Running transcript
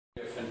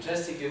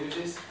Fantastic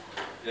images,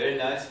 very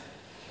nice.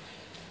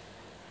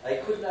 I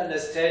couldn't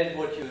understand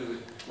what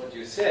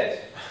you said,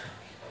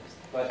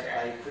 but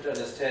I could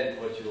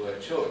understand what you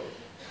were showing.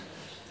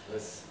 It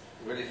was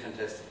really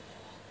fantastic.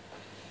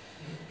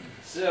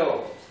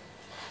 So,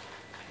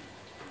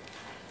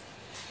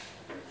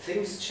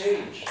 things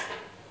change.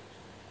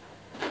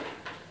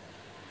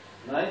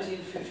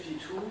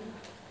 1952,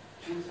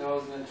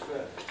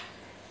 2012.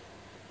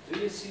 Do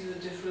you see the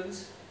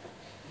difference?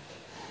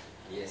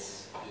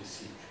 Yes, you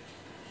see.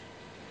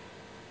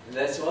 And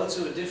there's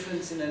also a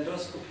difference in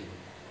endoscopy.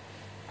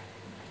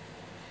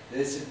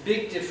 There's a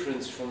big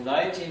difference from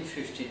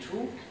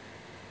 1952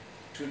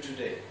 to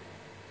today.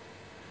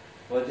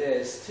 But there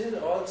is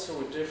still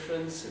also a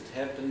difference that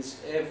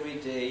happens every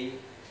day,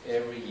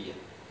 every year.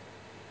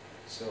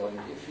 So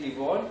if we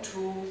want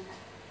to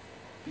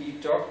be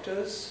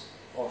doctors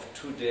of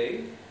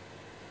today,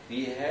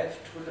 we have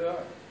to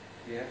learn,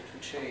 we have to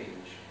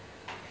change.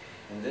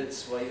 And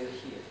that's why you're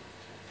here.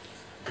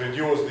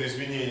 Грандиозные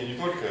изменения не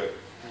только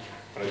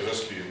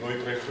произошли, но и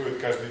происходят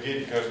каждый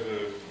день,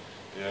 каждую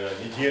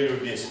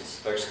неделю, месяц.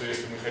 Так что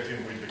если мы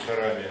хотим быть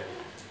докторами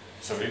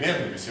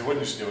современными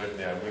сегодняшнего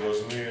дня, мы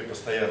должны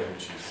постоянно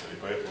учиться, и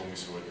поэтому мы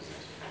сегодня здесь.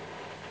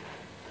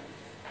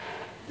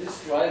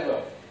 This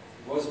driver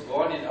was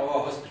born in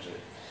our hospital.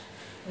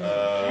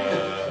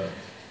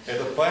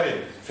 Этот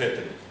парень,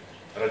 Феттель,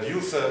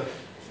 родился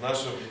в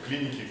нашей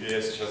клинике, где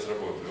я сейчас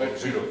работаю. Он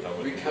живет там.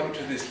 We come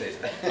to this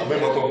later. А мы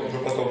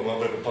потом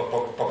об этом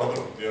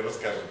поподробнее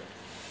расскажем.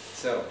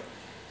 So,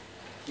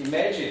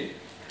 imagine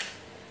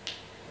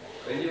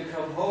when you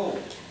come home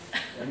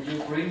and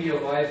you bring your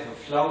wife a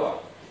flower,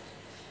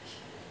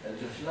 and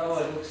the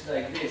flower looks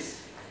like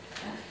this.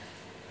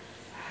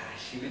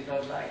 She will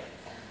not like.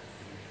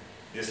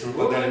 Если вы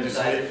подарите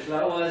своей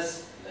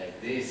flowers like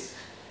this.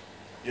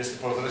 Если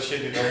по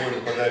возвращении домой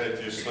вы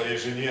подарите своей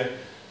жене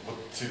вот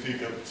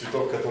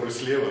цветок, который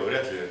слева,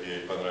 вряд ли ей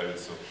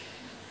понравится.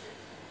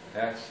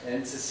 Yeah,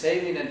 and it's the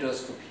same in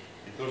endoscopy.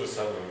 И то же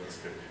самое в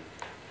эндоскопии.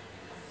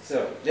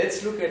 So,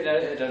 let's look at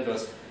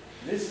endoscopy.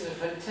 This is a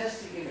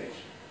fantastic image.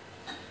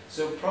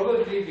 So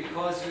probably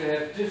because you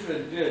have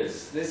different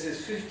bills, this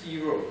is 50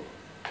 euro.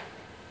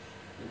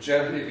 In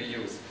Germany we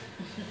use.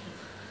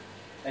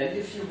 And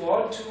if you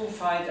want to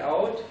find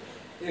out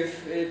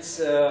if it's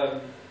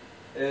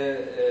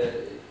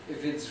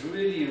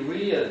really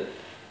real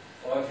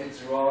or if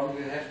it's wrong,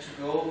 you have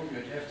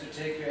to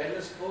take your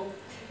endoscope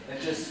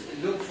and just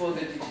look for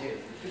the detail.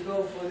 If you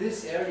go for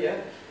this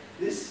area,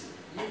 this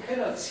you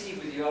cannot see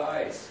with your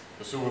eyes.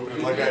 То есть вы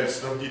предлагаете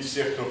снабдить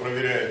всех, кто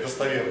проверяет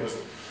достоверность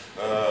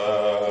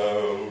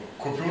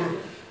купюр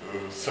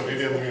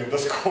современными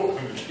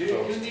эндоскопами.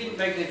 You need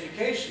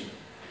magnification.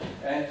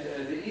 And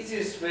the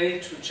easiest way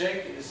to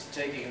check is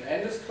taking an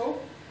endoscope.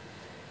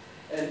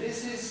 And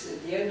this is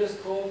the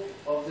endoscope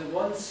of the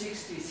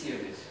 160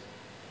 series.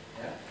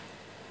 Yeah?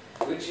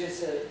 Which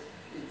is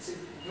it's a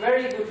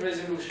very good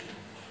resolution.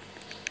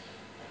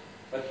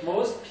 But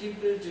most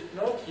people did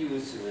not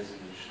use the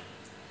resolution.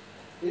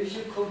 If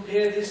you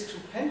compare this to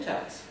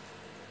Pentax,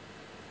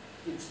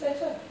 it's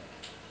better.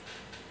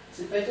 It's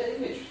a better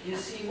image. You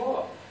see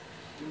more.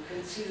 You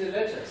can see the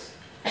letters.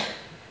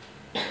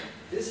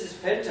 This is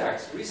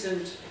Pentax,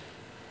 recent.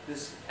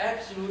 This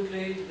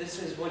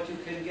is what you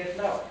can get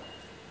now.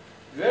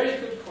 Very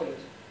good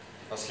quality.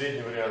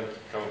 Последний вариант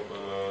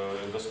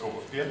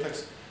эндоскопов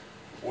Pentax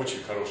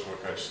очень хорошего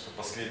качества.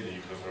 Последний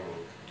их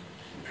разработка.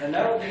 And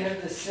now we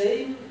have the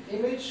same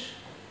image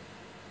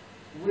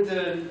with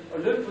an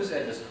Olympus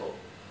endoscope.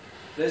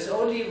 There's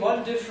only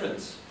one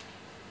difference.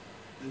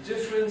 The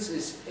difference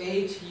is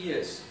 8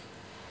 years.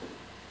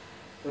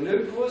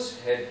 Olympus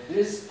had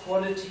this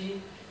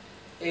quality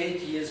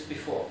 8 years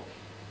before.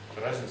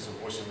 Разница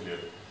в 8 лет.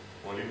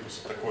 У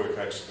Олимпуса такое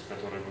качество,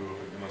 которое было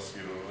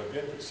продемонстрировано на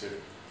Пентаксе,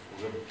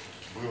 уже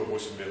было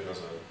 8 лет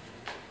назад.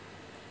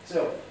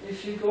 So,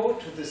 if you go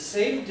to the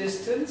same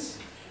distance,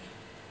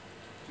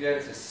 you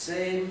have the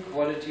same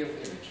quality of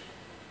image.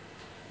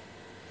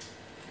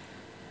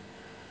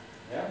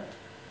 Yeah?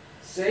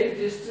 Same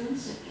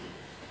distance,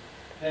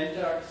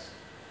 Pentax,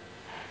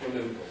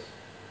 Olympus.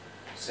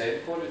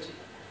 Same quality.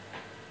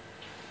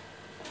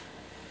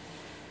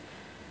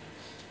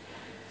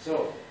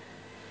 So,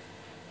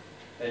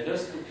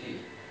 endoscopy,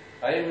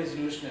 high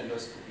resolution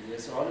endoscopy,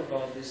 is all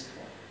about this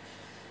one.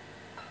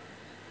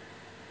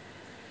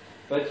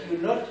 But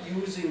you're not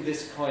using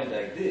this coin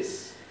like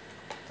this.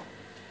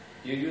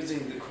 You're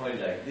using the coin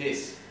like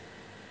this.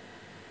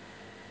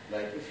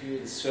 Like if you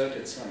insert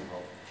it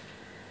somehow.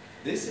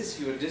 This is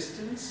your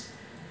distance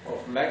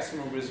of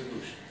maximum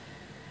resolution.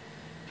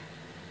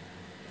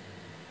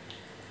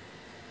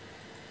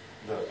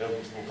 Да,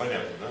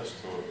 понятно, да,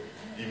 что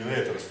именно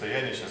это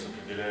расстояние сейчас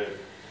определяет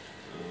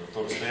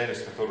то расстояние,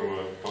 с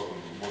которого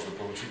можно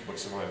получить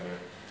максимальное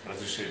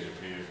разрешение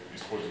при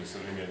использовании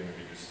современной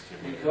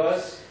видеосистемы.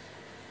 Because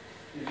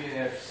if you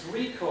have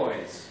 3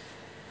 coins,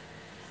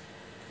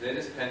 that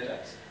is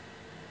Pentax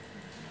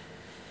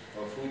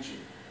or Fuji.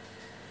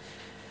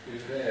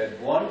 If you have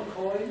 1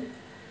 coin,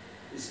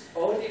 it's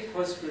only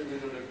possible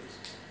with Olympus.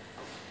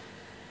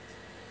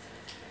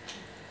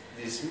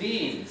 This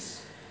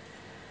means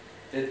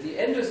that the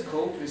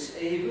endoscope is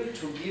able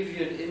to give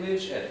you an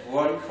image at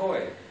one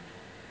coin.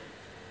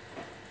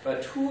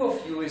 But who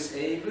of you is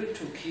able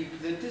to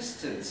keep the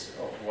distance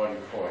of one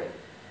coin?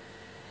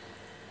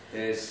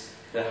 There's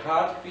the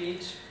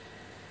heartbeat,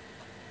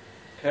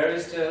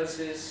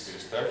 peristalsis,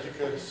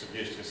 Перистальтика,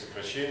 сердечное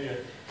сокращение,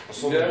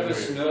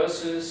 nervous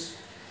nurses,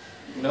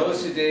 no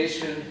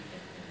sedation.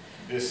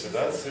 Без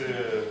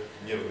седации,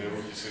 нервные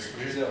руки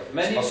сестры.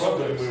 Many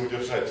Способны ли problems. мы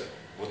удержать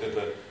вот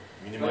это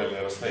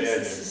минимальное This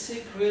расстояние, is the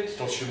secret.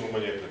 толщину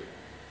монеты?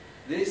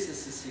 This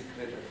is the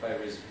secret of high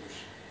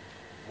resolution.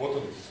 Вот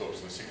он,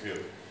 собственно,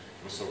 секрет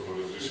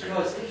высокого разрешения.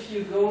 Because if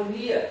you go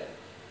near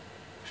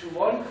to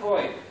one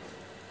coin,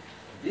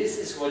 this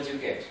is what you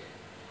get.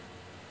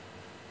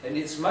 And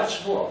it's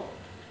much more.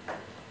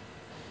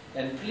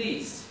 And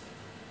please,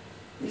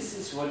 this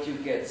is what you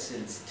get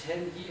since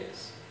 10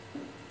 years.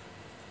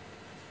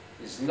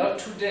 It's not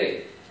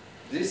today.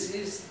 This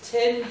is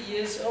 10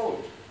 years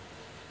old.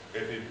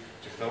 Этой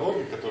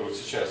технологии, которая вот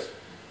сейчас,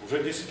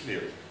 уже 10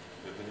 лет.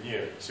 Это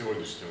не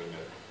сегодняшнего дня.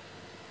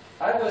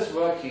 I was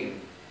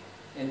working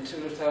in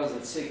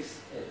 2006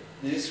 at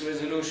this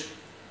resolution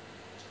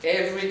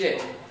every day.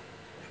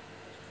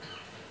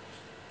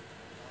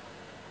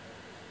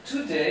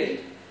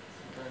 Today,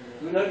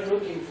 we're not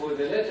looking for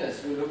the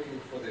letters, we're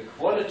looking for the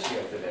quality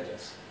of the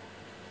letters.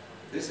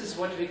 This is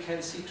what we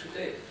can see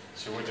today.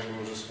 Сегодня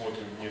мы уже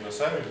смотрим не на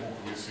сами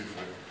буквы и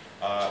цифры,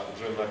 а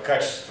уже на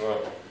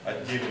качество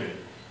отдельной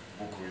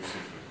буквы и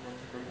цифры.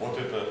 Вот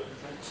это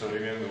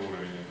современный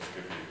уровень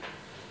эндоскопии.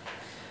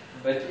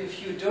 But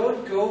if you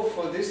don't go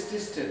for this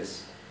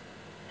distance,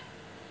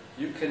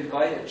 you can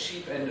buy a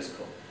cheap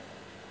endoscope.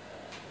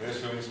 Но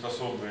если вы не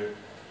способны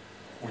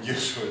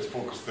удерживать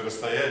фокусное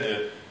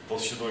расстояние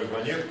толщиной в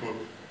монетку,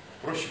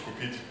 проще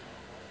купить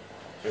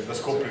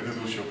эндоскоп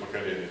предыдущего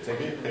поколения. Thank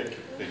you.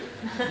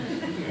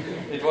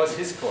 It was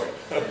his coin.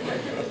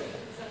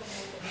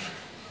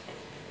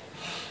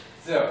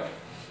 So,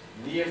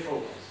 near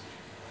focus.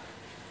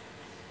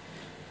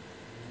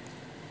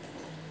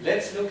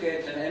 Let's look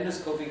at an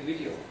endoscopic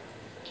video.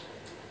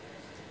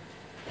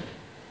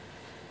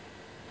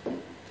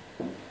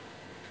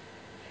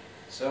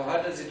 So how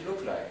does it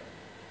look like?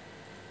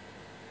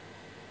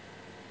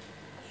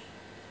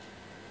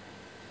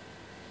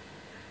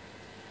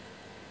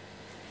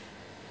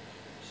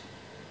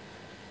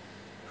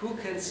 Who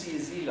can see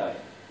Z-line?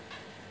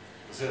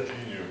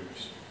 Z-линию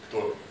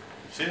кто?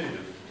 Все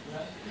видят?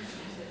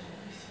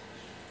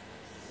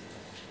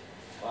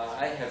 Well,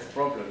 I have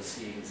problems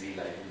seeing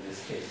Z-line in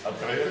this case.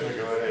 Откровенно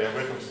говоря, я в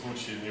этом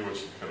случае не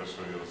очень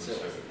хорошо ее So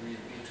различаю. we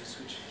need to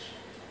switch.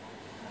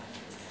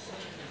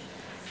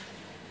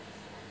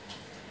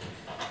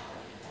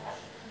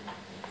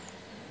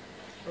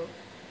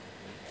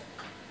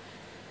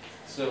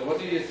 So what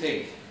do you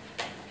think?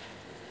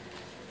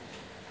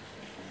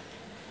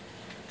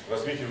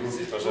 Возьмите в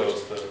руки,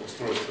 пожалуйста,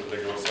 устройство для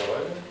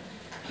голосования.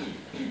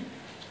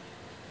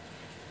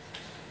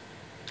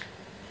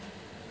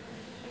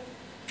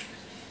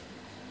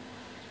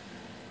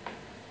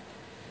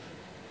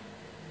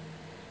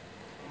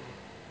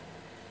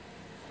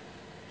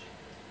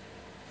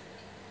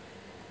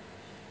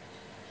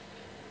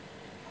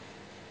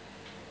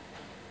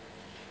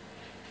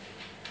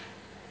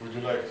 Would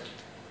you like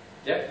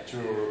Yeah. to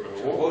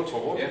vote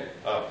for what?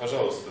 Yeah.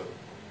 Пожалуйста.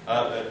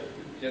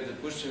 Yeah,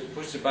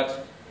 push the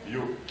button.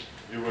 You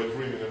were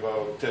dreaming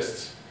about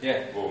test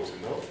Yeah.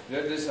 voting, no?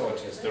 Yeah, this is our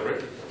test.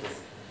 Directly?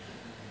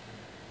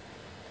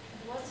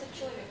 20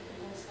 человек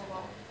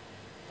голосовало.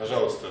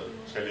 Пожалуйста,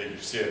 коллеги,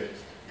 все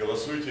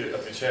голосуйте,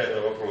 отвечая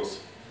на вопрос,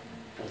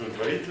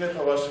 удовлетворительно,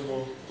 по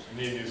вашему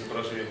мнению,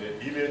 изображение,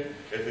 или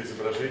это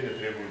изображение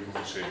требует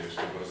улучшения,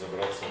 чтобы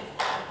разобраться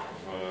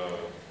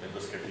в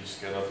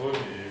эндоскопической анатомии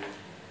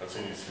и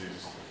оценить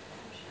слизистую.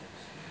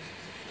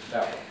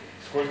 Да.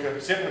 Сколько?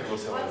 Все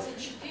проголосовали?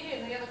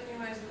 24, но я так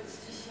понимаю, из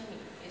 27,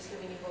 если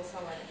вы не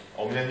голосовали.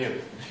 А у меня нет,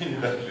 мне не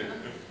дали.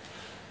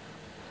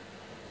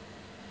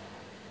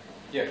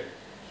 Yeah.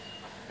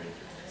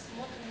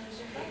 Смотрим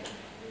результаты.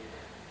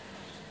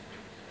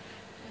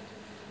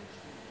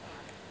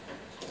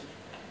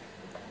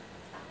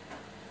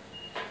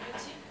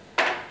 Идти.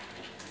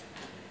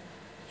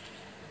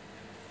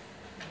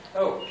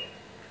 Oh.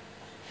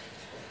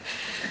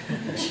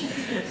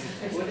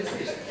 What is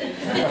this?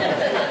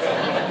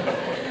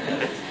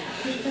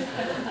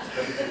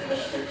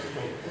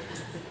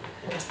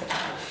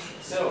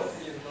 So,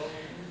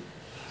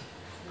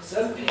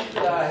 some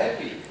people are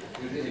happy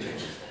with the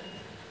image,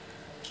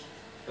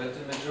 but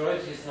the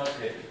majority is not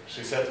happy.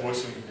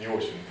 68 не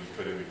очень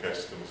удовлетворены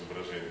качеством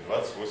изображения,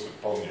 28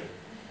 вполне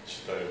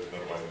считают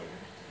нормальным.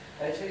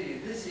 I tell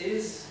you, this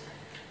is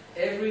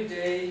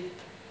everyday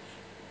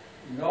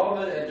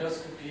normal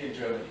endoscopy in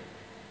Germany.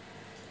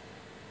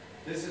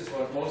 This is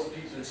what most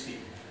people see.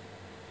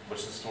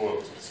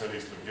 Большинство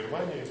специалистов в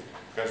Германии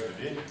каждый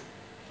день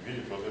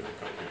видят вот эту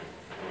картину,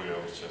 которую я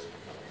вам сейчас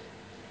показал.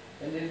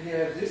 And if you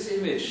have this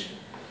image,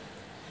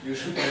 you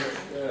should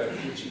have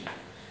Fuji.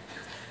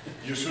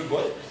 You should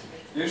what?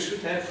 You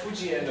should have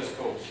Fuji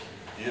endoscopes.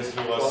 Если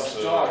у or вас,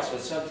 starts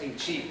with something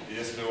cheap.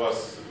 если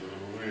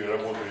вы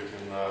работаете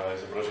на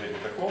изображении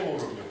такого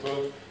уровня,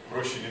 то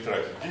проще не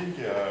тратить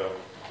деньги, а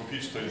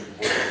купить что-нибудь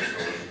более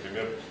дешевое,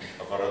 например,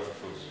 аппарат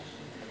фото.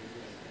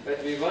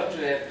 But we want to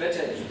have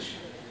better image.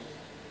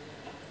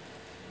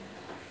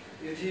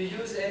 If you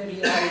use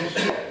NBI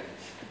here,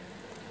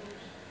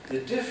 the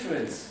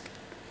difference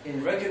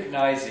in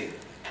recognizing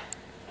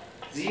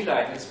Z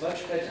line is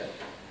much better.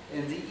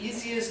 And the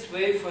easiest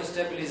way for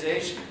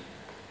stabilization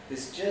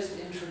is just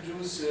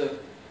introduce a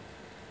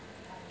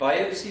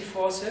biopsy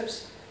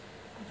forceps,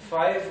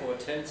 5 or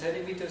 10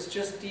 centimeters,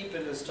 just deep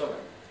in the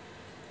stomach,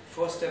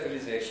 for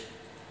stabilization.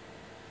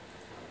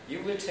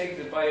 You will take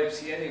the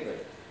biopsy anyway,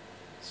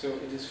 so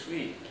it is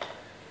free,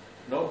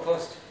 no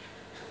cost.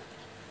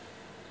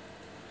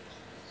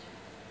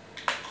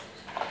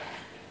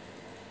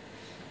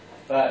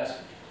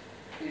 But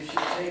if you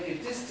take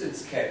a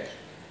distance cap,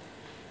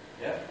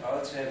 yeah, I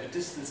also have a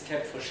distance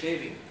cap for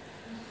shaving,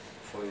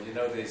 for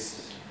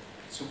this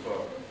super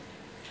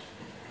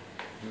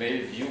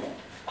male view.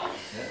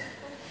 Yeah?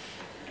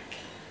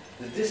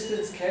 The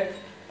distance cap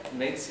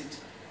makes it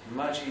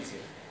much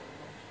easier.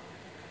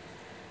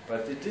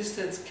 But the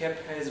distance cap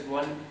has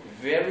one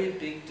very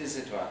big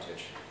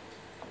disadvantage.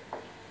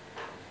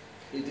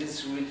 It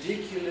is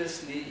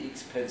ridiculously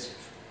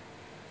expensive.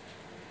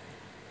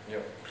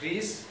 Yeah.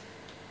 Please,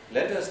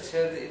 let us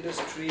tell the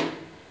industry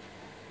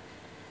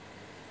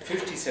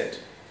 50 cents.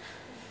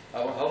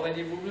 How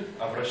many rubles?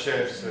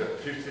 Обращаемся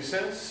 50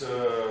 cents,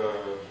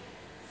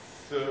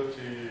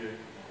 30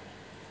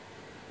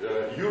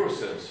 euro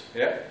cents,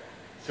 Yeah.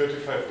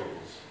 35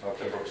 rubles,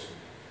 Okay. approximately.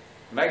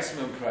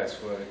 Maximum price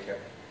for the cap.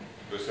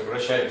 То есть But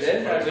обращаемся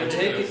then I will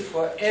take it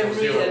for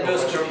every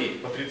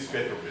endoscopy. по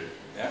 35 рублей.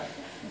 Yeah.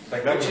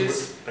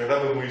 Тогда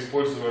бы мы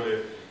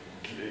использовали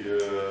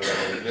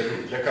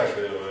для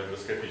каждого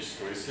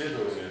эндоскопического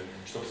исследования,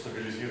 чтобы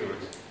стабилизировать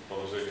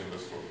положение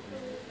эндоскопа.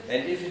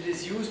 And if it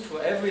is used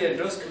for every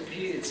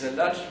endoscopy, it's a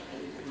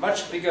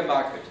much bigger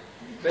market.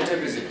 Better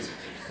business.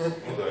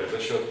 Ну да, и за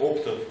счет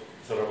опыта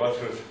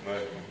зарабатывать на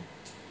этом.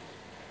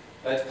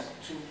 But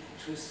to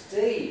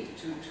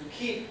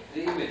keep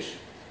the image,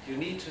 you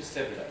need to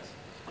stabilize.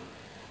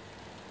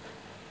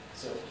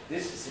 So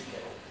this is a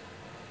cap.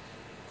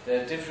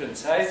 There are different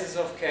sizes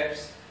of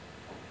caps,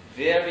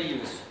 very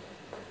useful.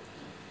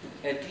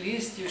 At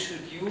least you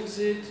should use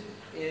it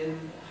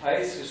in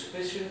high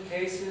suspicion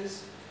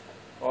cases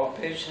or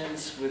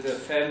patients with a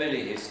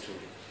family history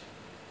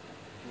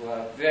who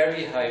are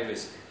very high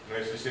risk. Но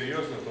если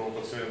серьезно, то у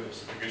пациентов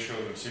с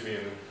отягощенным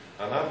семейным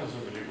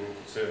анамнезом, либо у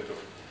пациентов,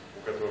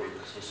 у которых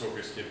с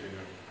высокой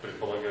степенью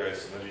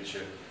предполагается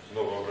наличие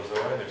нового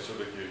образования,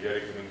 все-таки я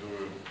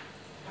рекомендую,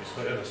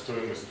 несмотря на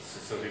стоимость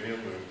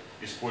современную,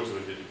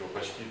 использовать эти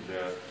колпачки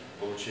для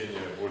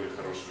получения более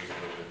хорошего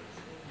изображения,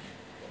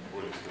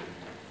 более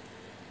стабильного.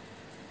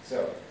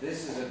 So,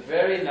 this is a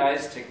very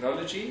nice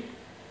technology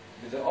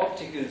with the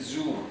optical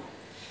zoom.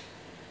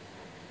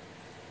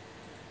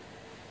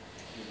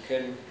 You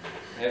can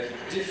have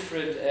a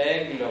different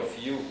angle of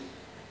view.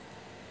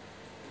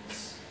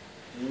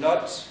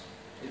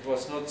 It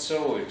was not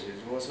sold,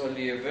 it was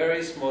only a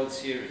very small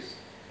series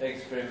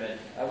experiment.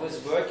 I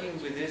was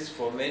working with this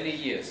for many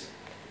years.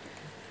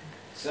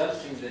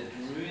 Something that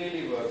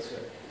really works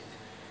well.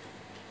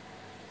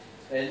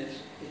 And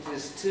it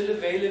is still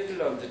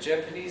available on the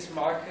Japanese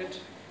market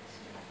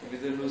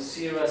with the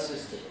Lucira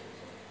system.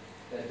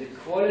 And the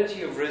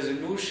quality of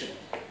resolution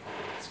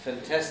is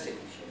fantastic.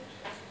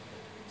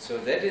 So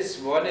that is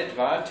one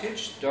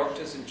advantage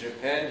doctors in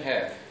Japan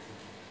have.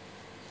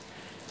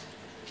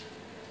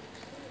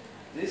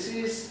 This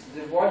is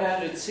the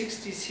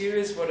 160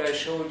 series what I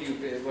showed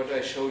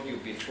you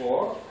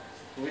before,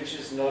 which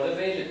is not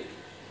available.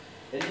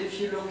 And if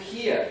you look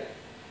here,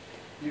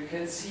 you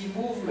can see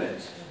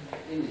movement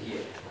in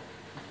here.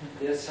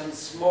 There's some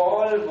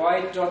small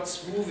white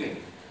dots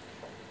moving.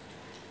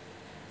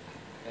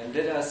 And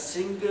there are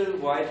single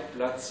white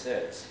blood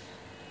cells.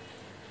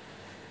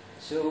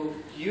 So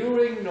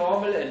during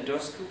normal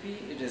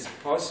endoscopy, it is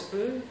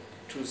possible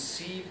to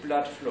see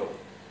blood flow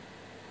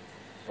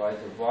by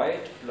the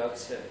white blood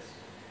cells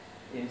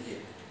in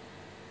here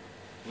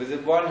with the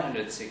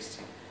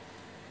 160.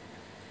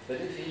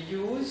 But if you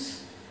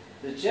use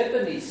the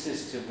Japanese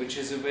system, which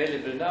is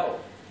available now,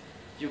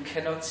 you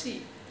cannot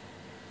see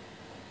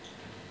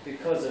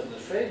because of the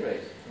frame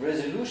rate.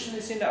 Resolution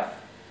is enough,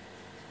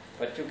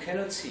 but you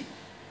cannot see.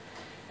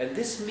 And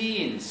this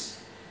means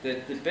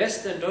that the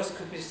best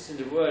endoscopists in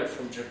the world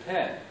from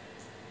Japan,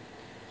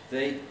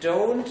 they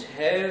don't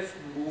have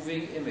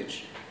moving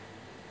image.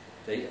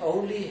 They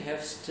only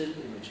have still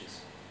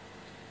images.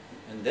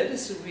 And that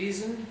is the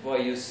reason why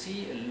you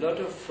see a lot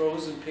of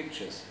frozen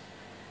pictures.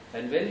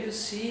 And when you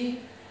see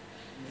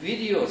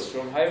videos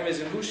from high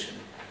resolution,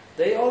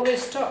 they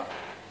always stop.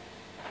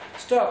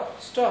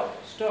 Stop, stop,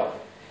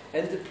 stop.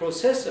 And the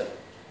processor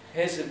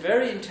has a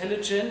very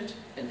intelligent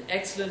and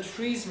excellent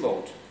freeze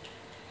mode.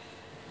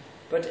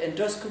 But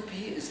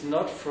endoscopy is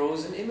not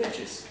frozen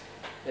images.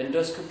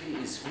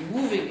 Endoscopy is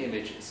moving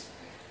images.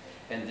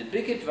 And the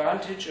big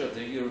advantage of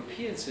the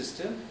European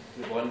system,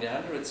 the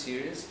 100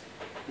 series,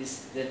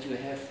 is that you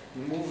have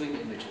moving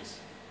images.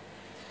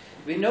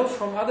 We know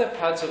from other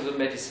parts of the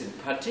medicine,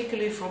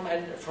 particularly from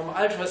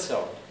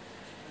ultrasound.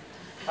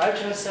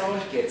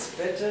 Ultrasound gets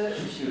better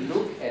if you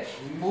look at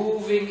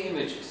moving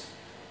images.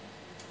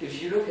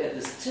 If you look at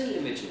the still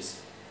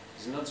images,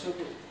 it's not so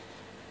good.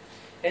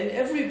 And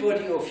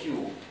everybody of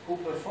you who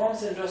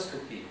performs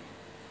endoscopy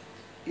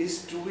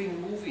is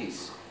doing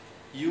movies.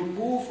 You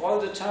move all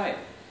the time.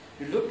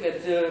 You look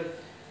at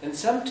and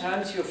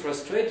sometimes you're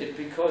frustrated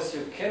because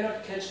you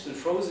cannot catch the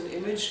frozen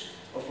image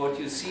of what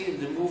you see in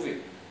the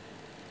movie.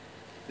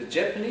 The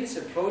Japanese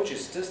approach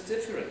is just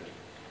different.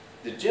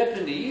 The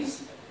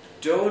Japanese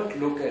don't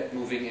look at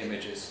moving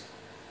images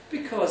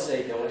because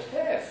they don't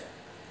have.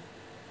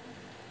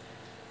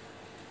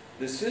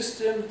 The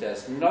system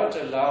does not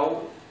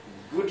allow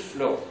good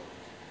flow.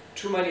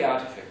 Too many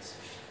artifacts.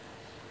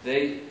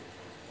 They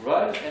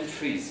run and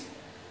freeze.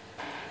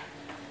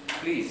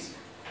 Please,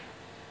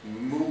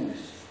 move.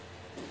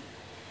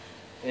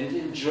 And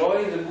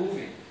enjoy the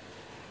movie.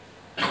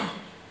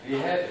 We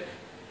have it.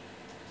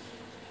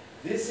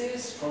 This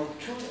is from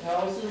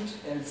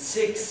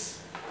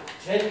 2006,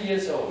 10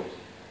 years old.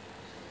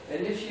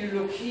 And if you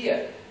look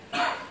here,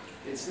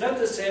 it's not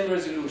the same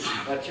resolution,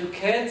 but you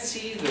can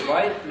see the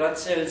white blood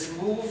cells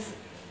move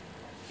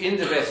in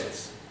the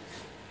vessels.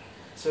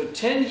 So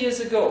 10 years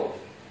ago,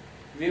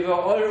 we were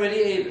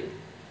already able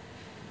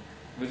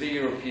with the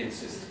European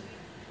system.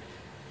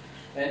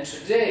 And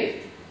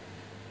today,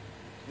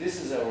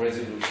 this is our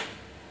resolution.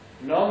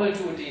 Normal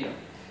duodenum.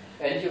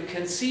 And you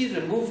can see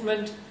the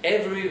movement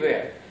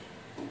everywhere.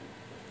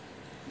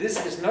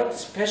 This is not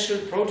special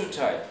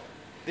prototype.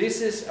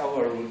 This is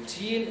our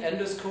routine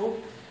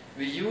endoscope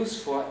we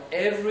use for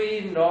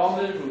every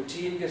normal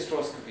routine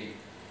gastroscopy.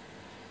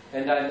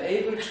 And I'm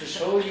able to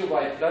show you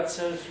white blood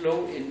cell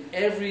flow in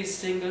every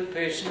single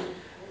patient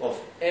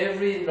of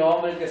every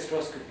normal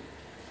gastroscopy.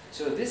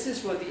 So this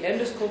is what the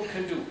endoscope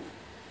can do.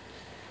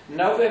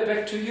 Now we're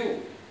back to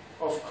you.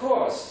 Of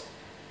course,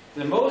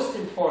 the most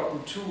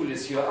important tool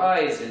is your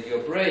eyes and your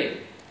brain.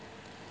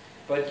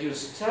 But you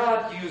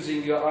start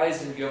using your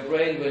eyes and your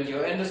brain when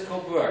your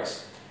endoscope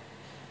works.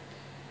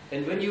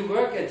 And when you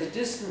work at the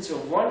distance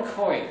of one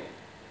coin,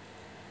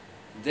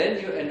 then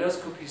your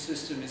endoscopy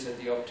system is at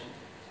the optimum.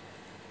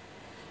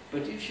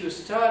 But if you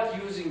start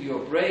using your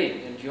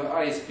brain and your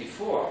eyes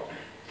before,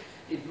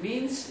 it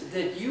means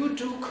that you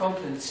do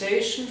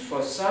compensation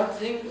for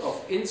something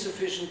of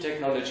insufficient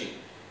technology.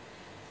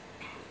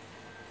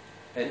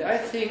 And I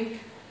think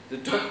the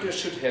doctor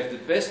should have the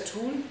best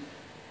tool,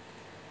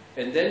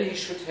 and then he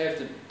should have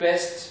the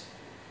best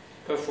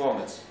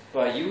performance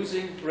by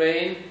using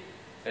brain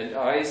and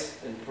eyes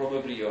and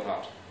probably your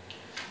heart.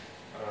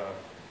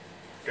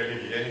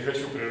 Коллеги, я не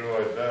хочу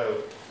прерывать, да,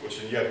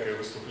 очень яркое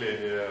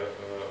выступление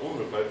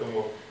Увы,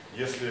 поэтому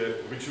если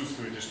вы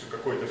чувствуете, что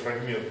какой-то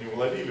фрагмент не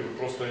уловили, вы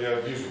просто,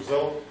 я вижу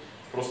зал,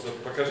 просто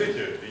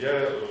покажите, я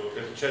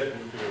эту часть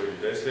буду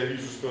переводить. А если я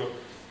вижу, что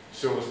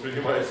все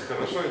воспринимается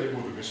хорошо, я не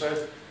буду мешать,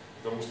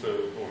 потому что,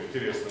 ну,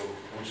 интересно,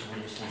 лучше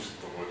будем слушать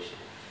побольше.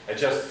 I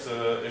just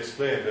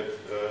explained that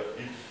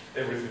if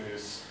everything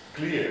is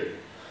clear,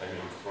 I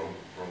mean, from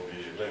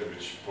the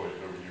language point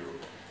of view,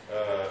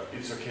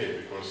 it's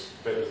okay, because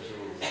better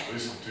to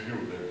listen to you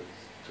than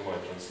to my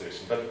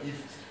translation. But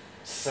if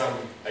some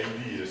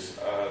ideas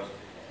are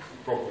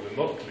probably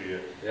not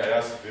clear, I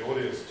ask the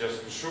audience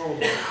just to show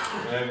me,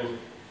 and I will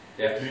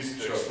at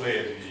least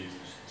explain the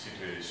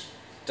situation.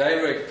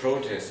 Direct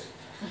protest.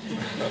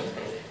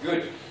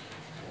 Good.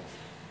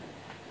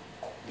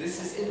 This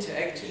is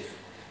interactive.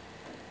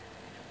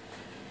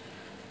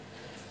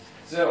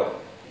 So,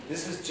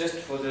 this is just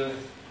for the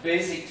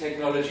basic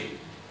technology.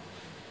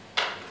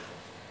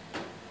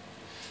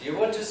 You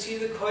want to see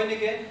the coin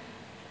again?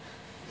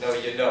 No,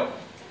 you don't.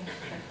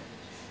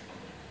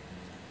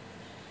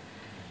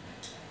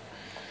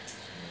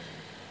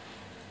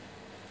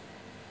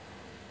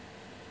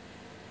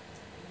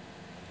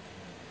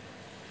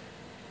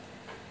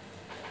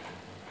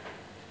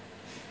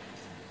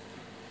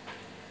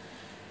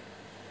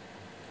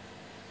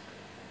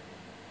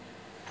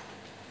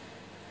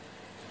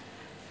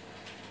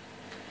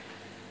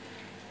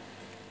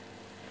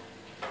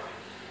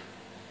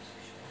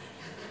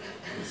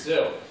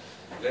 So,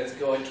 let's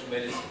go into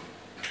medicine.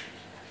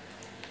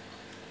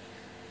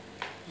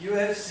 You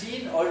have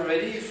seen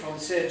already from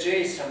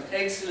Sergey some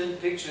excellent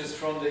pictures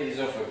from the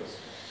esophagus.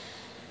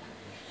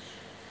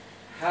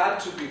 Hard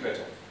to be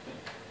better.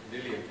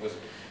 Really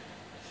impossible.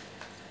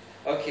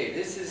 Okay,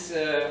 this is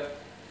a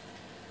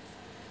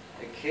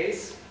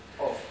case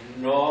of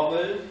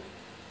normal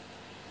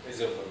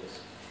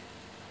esophagus.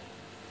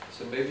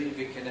 So maybe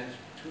we can have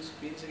two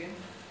screens again.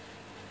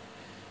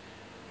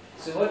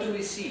 So what do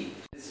we see?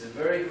 This is a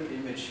very good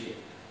image here.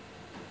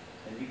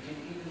 And you can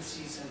even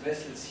see some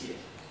vessels here.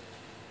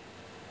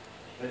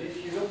 But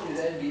if you look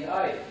at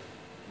NBI,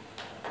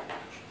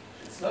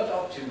 it's not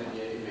optimal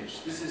your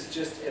image. This is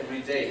just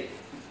every day.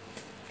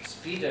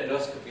 Speed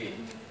endoscopy,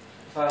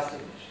 fast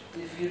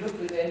image. If you look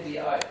with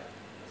NBI,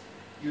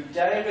 you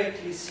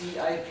directly see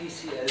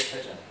IPCL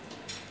pattern.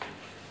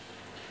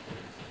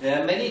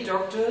 There are many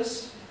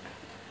doctors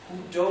who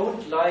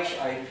don't like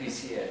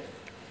IPCL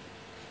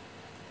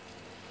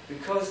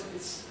because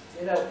it's,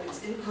 you know,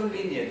 it's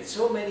inconvenient,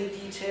 so many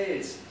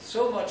details,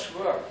 so much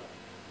work,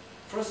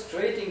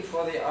 frustrating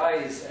for the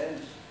eyes,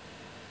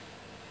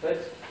 but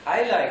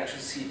I like to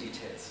see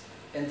details.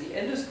 And the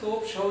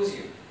endoscope shows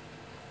you.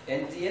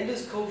 And the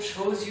endoscope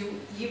shows you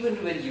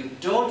even when you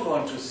don't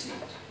want to see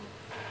it.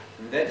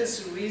 And that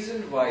is the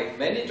reason why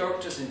many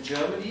doctors in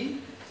Germany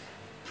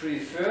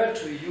prefer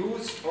to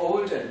use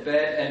old and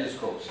bad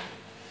endoscopes.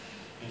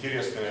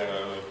 Интересный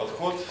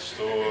подход,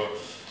 что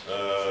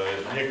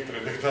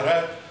некоторые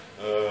доктора,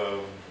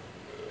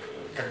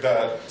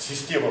 когда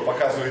система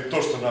показывает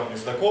то, что нам не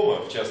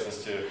знакомо, в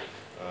частности,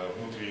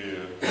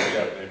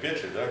 внутривентрикулярные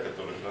петли, да, о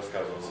которых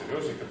рассказывал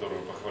Сережа,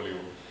 которую похвалил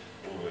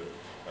Уве,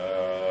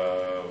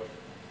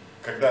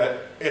 когда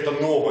это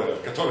новое,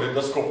 которое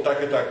эндоскоп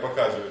так и так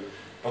показывает,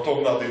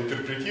 потом надо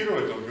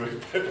интерпретировать, он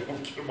говорит, поэтому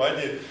в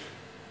Германии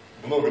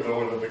много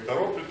довольно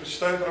докторов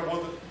предпочитают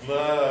работать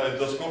на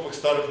эндоскопах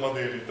старых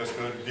моделей, так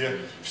сказать, где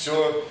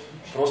все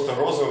просто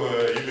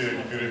розовое или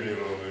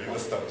гиперемированное, и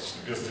достаточно,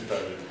 без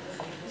деталей.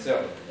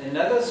 So,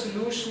 another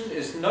solution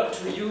is not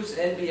to use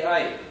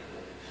NBI.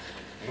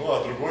 Ну,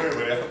 а другой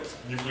вариант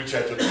не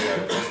включать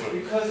NBI.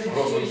 Because if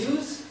you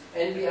use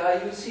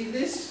NBI, you see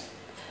this.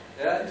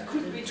 Yeah, it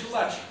could be too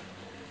much.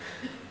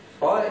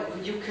 Or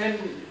you can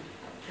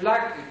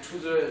plug to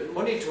the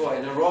monitor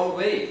in a wrong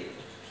way.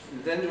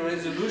 Then the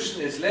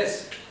resolution is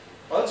less.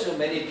 Also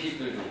many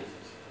people do.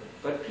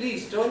 But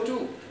please don't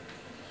do.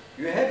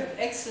 You have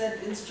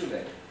excellent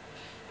instrument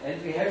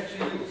and we have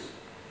to use.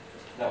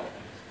 Now,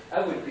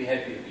 I would be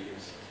happy if we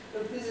use.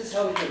 But this is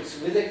how it looks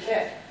with a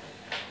cap.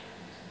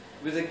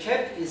 With a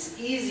cap it's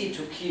easy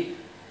to keep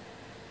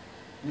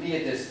near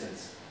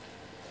distance.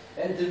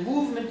 And the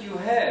movement you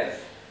have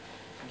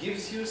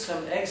gives you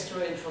some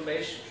extra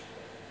information.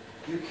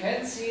 You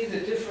can see the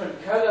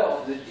different color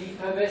of the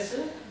deeper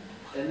vessel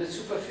and the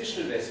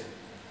superficial vessel.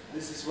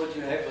 This is what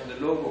you have on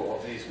the logo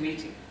of this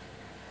meeting.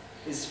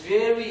 It's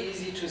very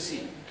easy to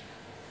see.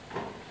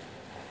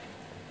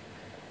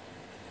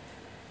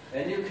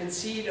 And you can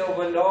see it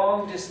over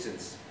long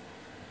distance.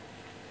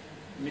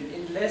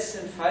 In less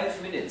than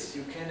 5 minutes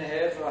you can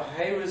have a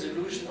high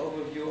resolution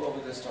overview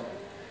over the stomach.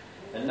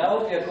 And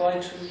now we are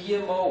going to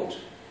near mode.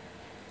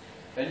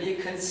 And you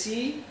can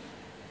see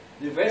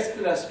the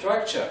vascular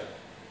structure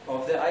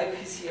of the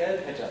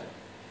IPCL pattern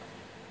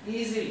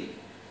easily.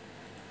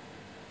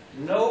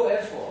 No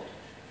effort.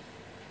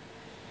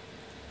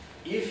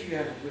 If you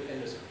have a good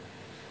endoscope.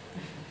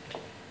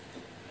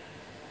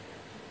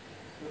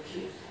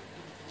 Okay.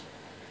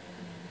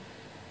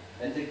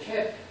 And the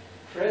cap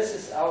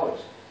presses out.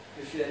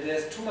 If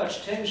there's too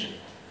much tension,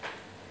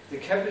 the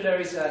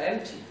capillaries are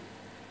empty.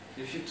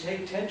 If you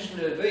take tension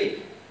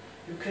away,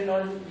 you can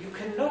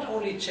not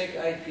only check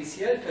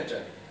IPCL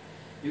pattern,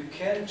 you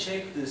can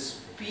check the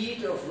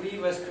speed of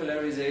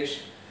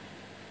revascularization.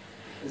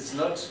 It's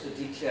not a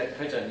declared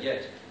pattern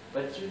yet,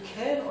 but you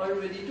can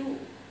already do.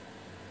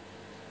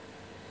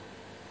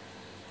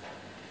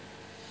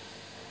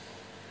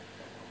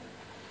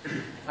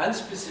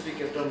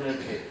 Unspecific abdominal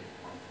pain.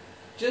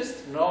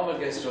 Just normal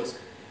gastroscopy.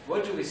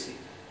 What do we see?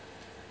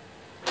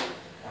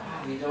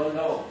 We don't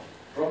know.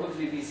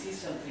 Probably we see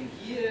something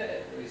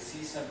here, we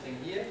see something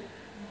here.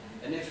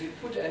 And if we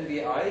put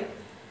NBI,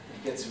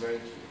 it gets very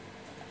clear.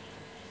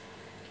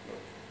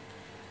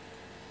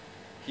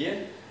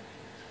 Here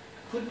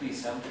could be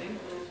something.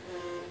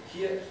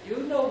 Here,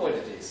 you know what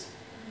it is.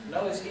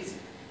 Now it's easy.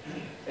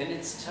 And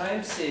it's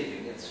time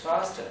saving, it's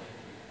faster.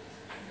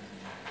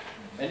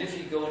 And if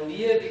you go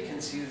near, we can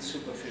see the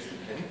superficial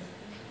pattern.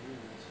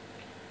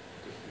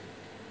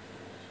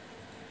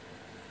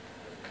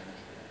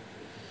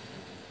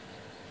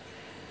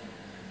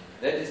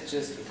 That is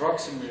just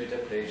proximal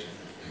metaplasia,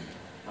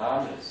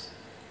 harmless.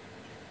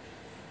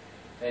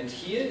 And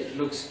here it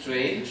looks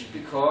strange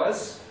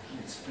because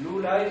it's blue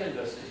light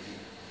endoscopy.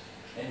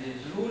 And in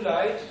blue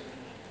light,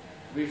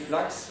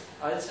 reflux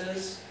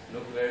ulcers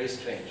look very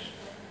strange.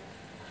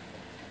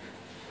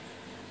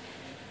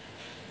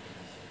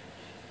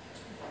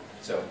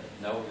 So,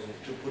 now we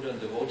have to put on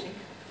the voting.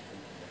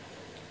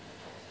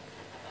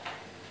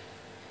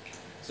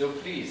 So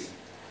please,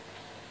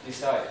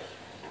 decide.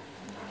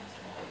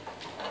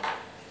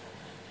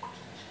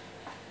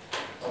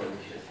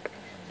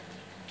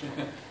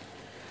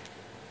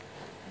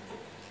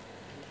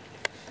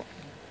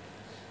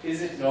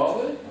 Is it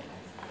normal?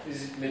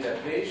 Is it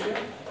metaplasia?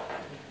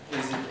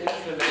 Is it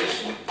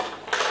inflammation?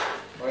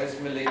 Or is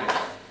it malignant?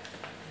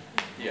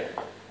 Here.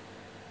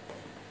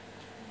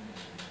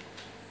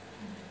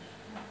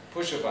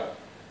 Push a button.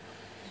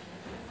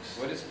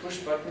 What is push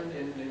button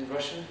in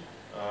Russian?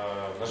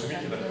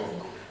 Нажмите на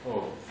кнопку.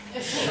 Oh.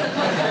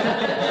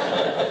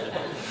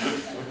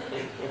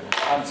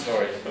 I'm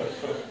sorry.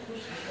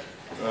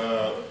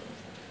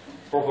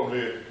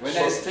 Probably. When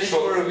I stay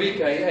for a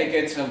week, I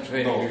get some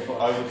training No, before.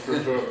 I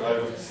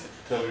would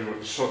tell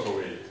you short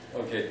away.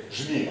 Okay.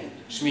 Жми.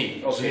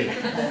 Shmi, okay. I'll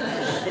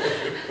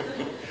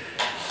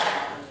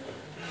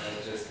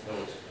just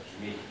note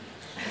Shmi.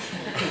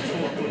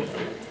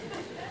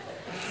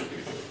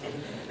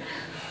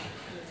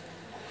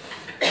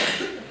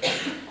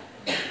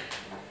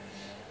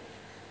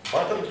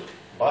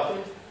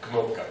 Button,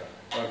 кнопка.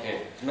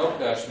 Okay,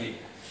 Knopka Shmi.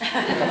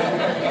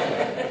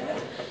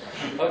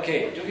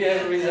 Okay, do we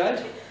have a result?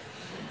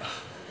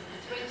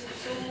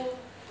 22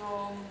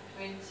 from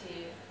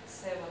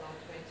 27 or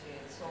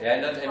 28. So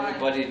Yeah, not fine.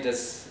 everybody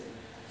does.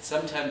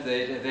 Sometimes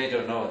they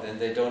don't know, then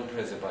they don't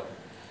press a button.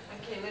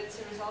 Okay, let's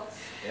see results.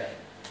 Yeah.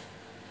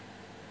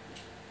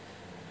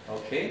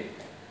 Okay.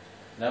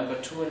 Number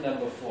 2 and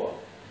number 4.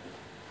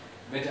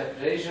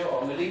 Metaplasia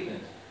or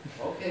malignant.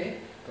 Okay.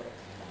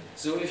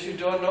 So if you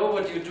don't know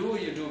what you do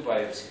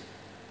biopsy.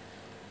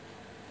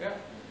 Yeah.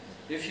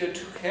 If you're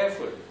too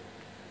careful,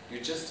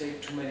 you just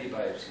take too many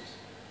biopsies.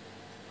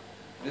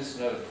 This is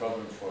not a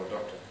problem for a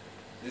doctor.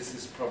 This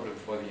is a problem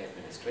for the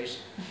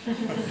administration.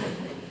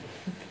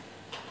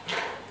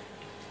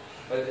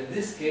 But in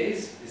this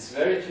case, it's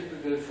very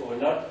typical for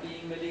not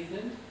being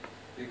malignant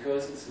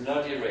because it's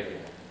not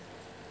irregular.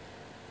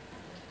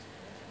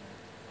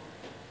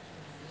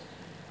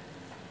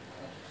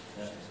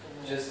 Yeah.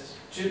 Just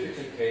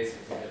typical cases.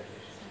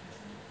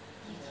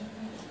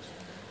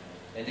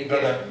 And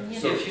again,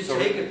 So, if you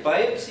take a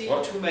biopsy,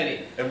 What? too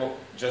many.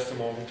 Just a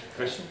moment.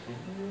 Question.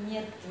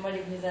 Нет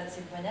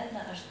малигнизации,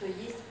 понятно. А что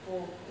есть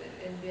по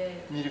NBI?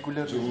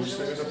 Нерегулярно.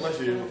 Желудочная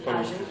метаплазия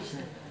по-русски.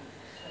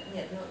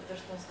 Нет, ну то,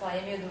 что он сказал,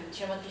 я имею в виду,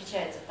 чем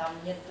отличается? Там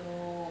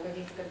нету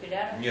каких-то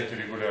капилляров? Нет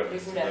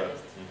регулярности.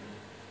 Регулярности.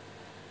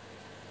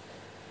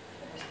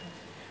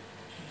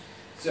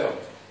 So,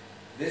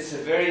 this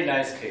is a very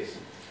nice case.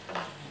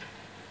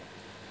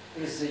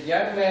 It's a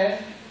young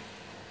man,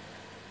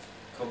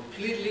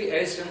 completely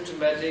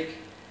asymptomatic,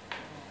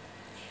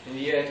 and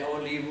he had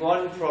only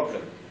one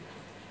problem.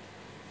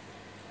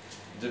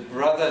 The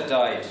brother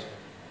died,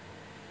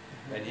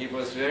 and he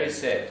was very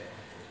sad,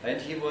 and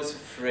he was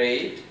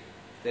afraid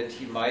that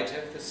he might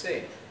have the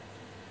same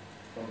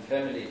from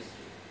family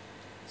history.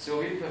 So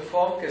we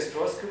performed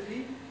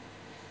gastroscopy,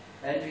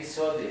 and we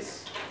saw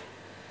this.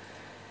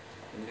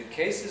 In the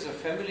cases of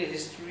family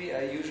history,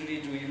 I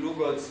usually do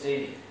Lugol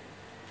staining.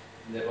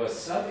 There was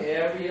some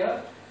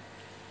area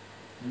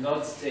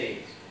not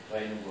stained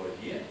by Lugol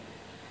here,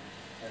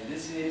 and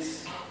this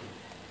is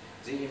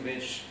the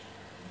image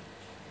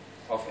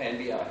of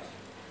NBI.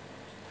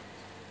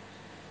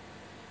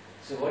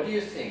 So what do you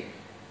think?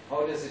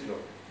 How does it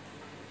look?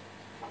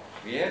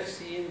 We have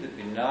seen the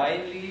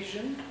benign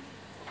lesion,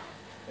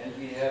 and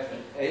we have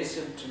an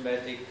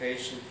asymptomatic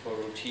patient for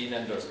routine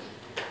endoscopy.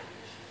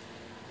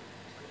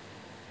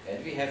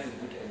 And we have a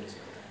good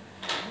endoscope.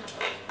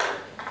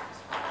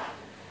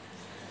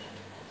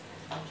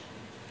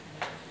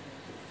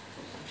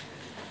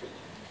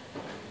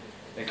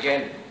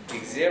 Again,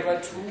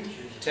 Xera 2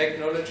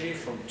 technology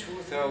from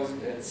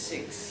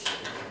 2006,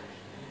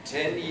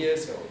 10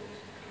 years old.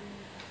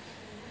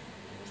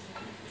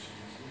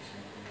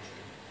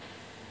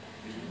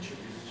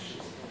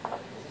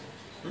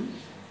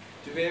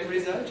 Do we have a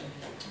result?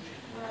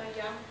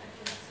 Yeah, I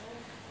think so.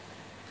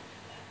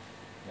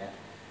 Yeah.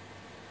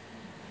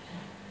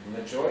 The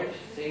majority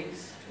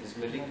thinks is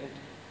malignant,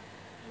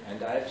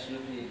 and I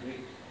absolutely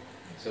agree.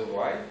 So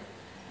why?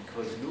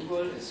 Because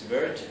Lugol is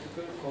very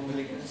typical for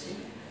malignancy,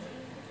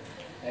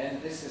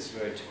 and this is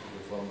very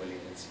typical for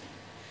malignancy.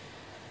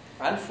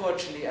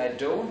 Unfortunately, I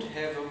don't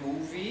have a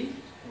movie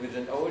with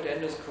an old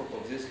endoscope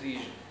of this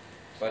lesion,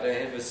 but I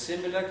have a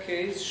similar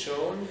case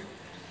shown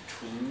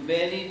to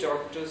many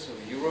doctors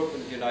of Europe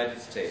and the United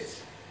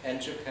States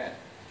and Japan.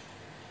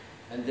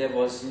 And there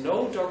was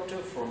no doctor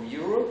from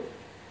Europe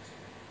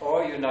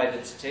or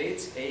United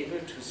States able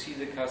to see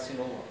the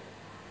carcinoma.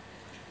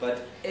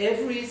 But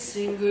every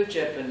single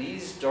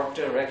Japanese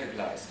doctor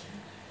recognized.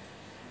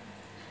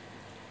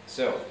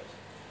 So,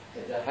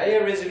 at a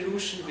higher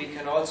resolution we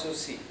can also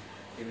see.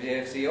 If you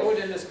have the old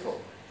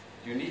endoscope,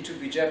 you need to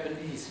be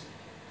Japanese.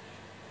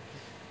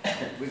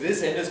 With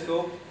this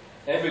endoscope,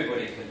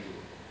 everybody can do it.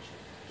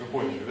 Вы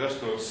поняли, да,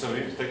 что с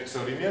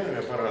современными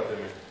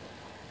аппаратами,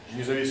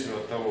 независимо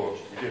от того,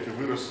 где ты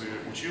вырос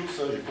и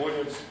учился,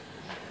 японец,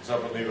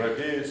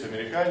 западноевропеец,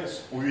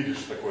 американец,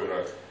 увидишь такой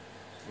рак.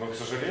 Но, к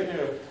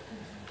сожалению,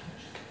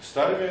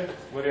 старыми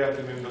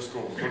вариантами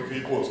эндоскопа только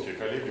японские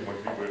коллеги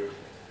могли бы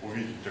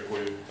увидеть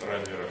такой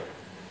ранний рак.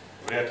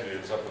 Вряд ли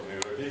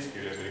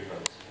западноевропейский или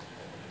американский.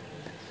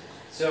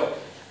 So,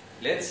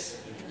 let's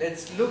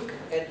look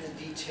at the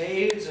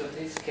details of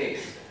this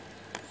case.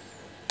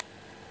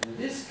 In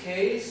this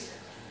case,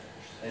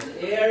 an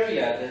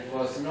area that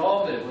was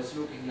normal was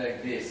looking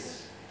like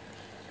this.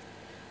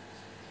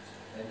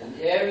 And an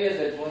area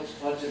that was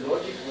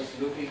pathologic was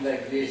looking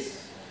like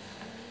this.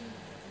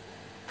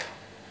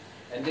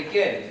 And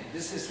again,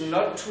 this is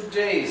not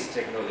today's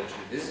technology.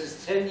 This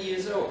is 10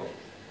 years old.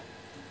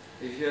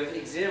 If you have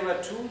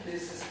Xera 2,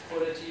 this is the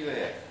quality you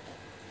have.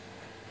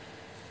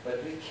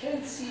 But we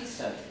can see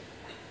something.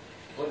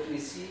 What we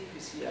see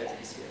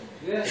IPCM.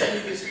 You have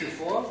seen this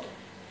before?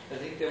 I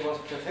think there was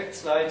perfect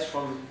slides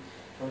from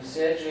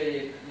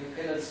Sergey. You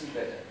cannot see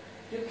better.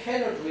 You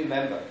cannot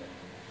remember.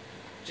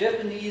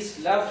 Japanese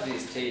love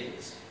these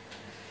tables.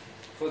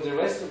 For the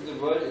rest of the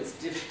world, it's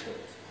difficult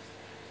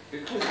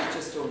because you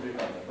just don't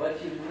remember.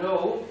 But you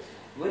know,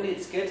 when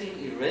it's getting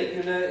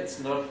irregular, it's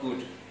not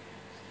good.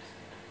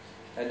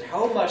 And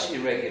how much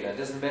irregular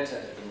doesn't matter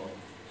at the moment.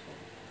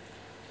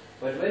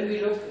 But when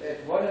we look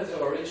at one of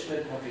the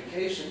original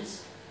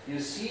publications, you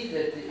see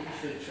that the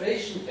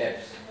infiltration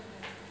depth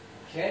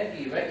can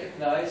be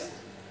recognized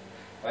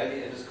by the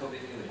endoscopic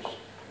image.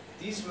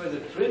 These were the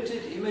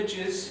printed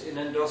images in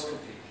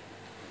endoscopy.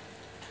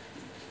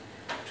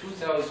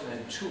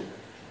 2002,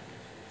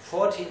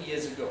 14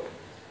 years ago.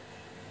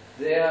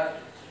 They are,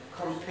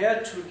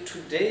 compared to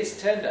today's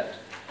standard,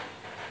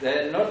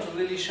 they're not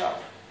really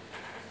sharp.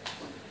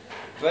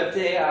 But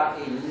they are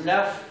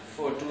enough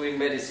for doing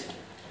medicine.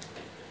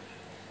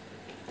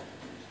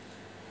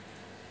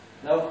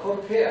 Now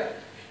compare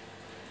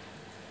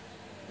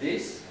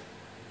this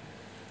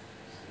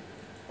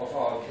of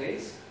our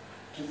case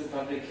to the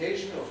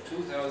publication of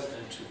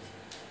 2002.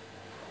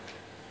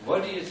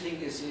 What do you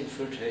think is the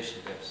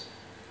infiltration depth?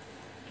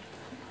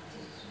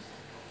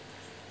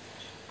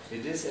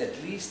 It is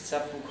at least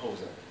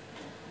submucosa,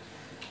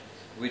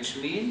 which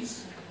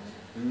means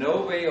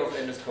no way of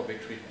endoscopic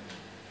treatment.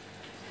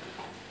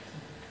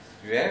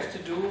 You have to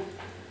do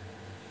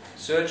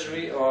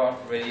surgery or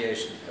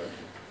radiation therapy.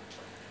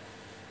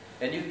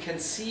 And you can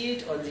see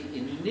it on the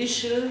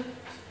initial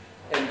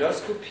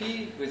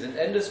endoscopy with an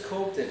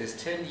endoscope that is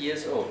 10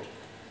 years old.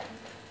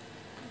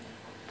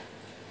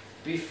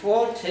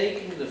 Before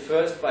taking the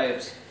first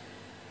biopsy.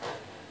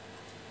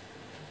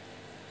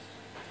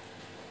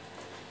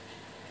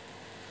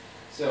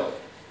 So,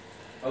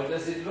 how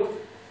does it look?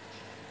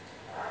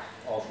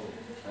 Awful,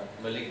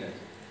 malignant.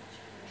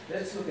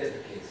 Let's look at the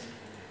case.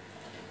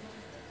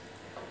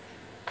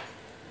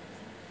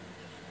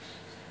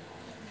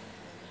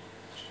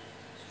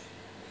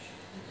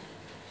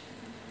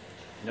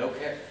 No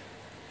cap.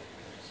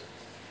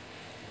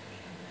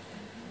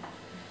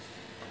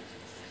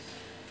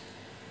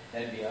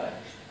 NBI.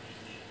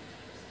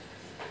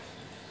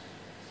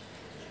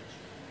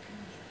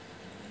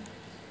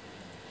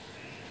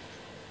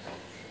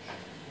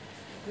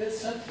 There's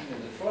something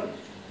in the front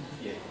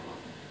here.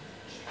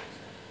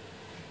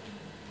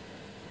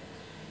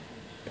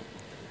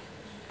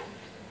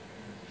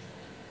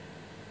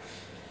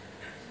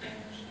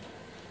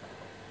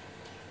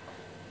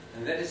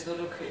 And that is not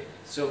okay.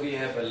 So we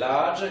have a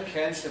larger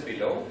cancer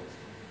below,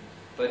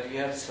 but we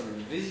have some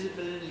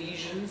visible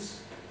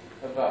lesions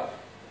above.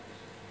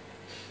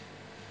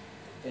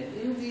 And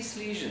in these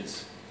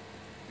lesions,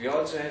 we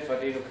also have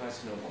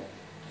adenocarcinoma.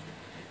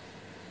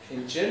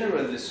 In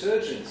general, the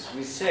surgeons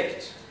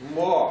resect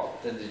more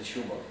than the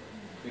tumor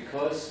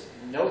because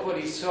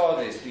nobody saw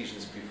these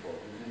lesions before.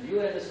 In the new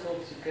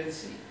endoscopes, you can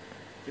see.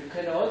 You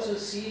can also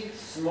see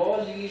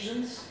small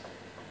lesions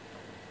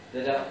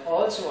that are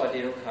also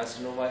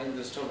adenocarcinoma in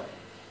the stomach.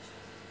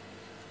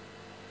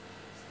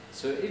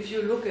 So if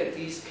you look at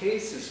these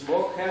cases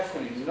more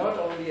carefully, not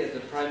only at the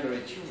primary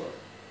tumor,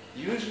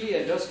 usually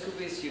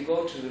endoscopies, you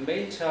go to the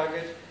main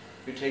target,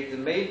 you take the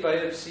main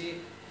biopsy,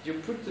 you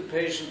put the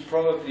patient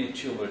probably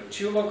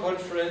tumor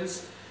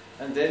conference,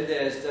 and then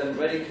there is done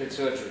radical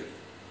surgery.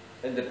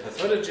 And the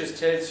pathologist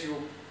tells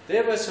you,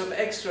 there was some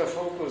extra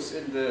focus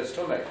in the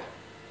stomach.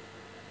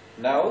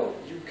 Now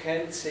you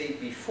can say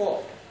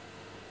before,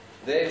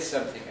 there is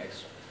something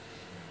extra.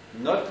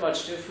 Not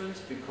much difference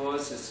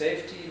because the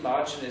safety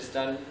margin is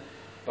done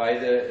by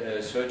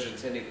the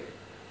surgeons anyway.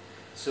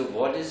 So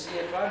what is the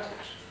advantage?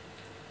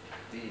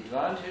 The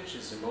advantage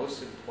is the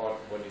most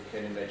important what you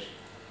can imagine.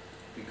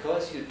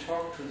 Because you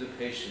talk to the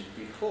patient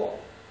before.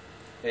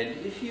 And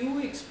if you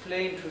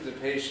explain to the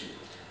patient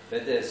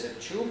that there's a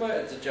tumor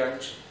at the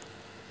junction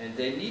and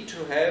they need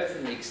to have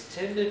an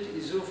extended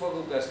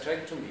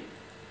esophagogastrectomy,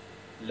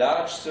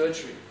 large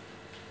surgery,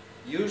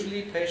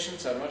 usually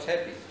patients are not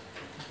happy.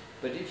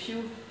 But if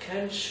you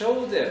can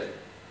show them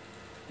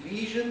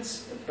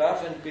lesions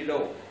above and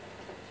below,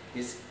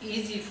 it's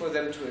easy for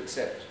them to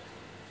accept.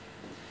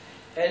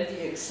 And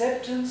the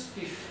acceptance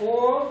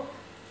before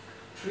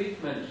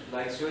treatment,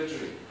 like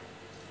surgery,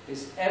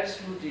 is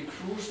absolutely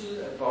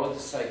crucial about the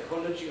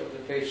psychology of the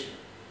patient.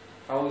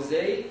 How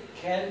they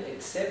can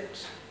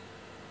accept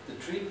the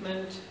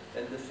treatment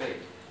and the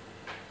fate.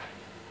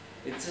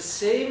 It's the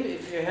same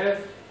if you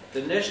have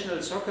the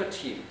national soccer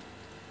team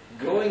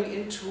going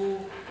into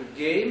a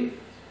game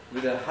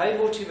with a high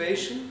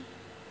motivation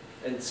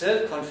and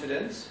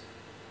self-confidence,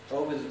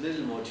 or with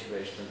little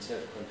motivation and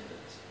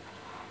self-confidence.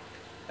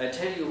 I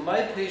tell you,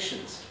 my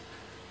patients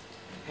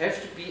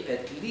have to be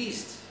at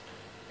least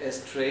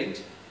as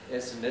trained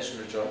as the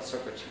national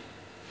soccer team.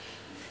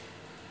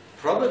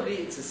 Probably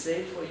it's the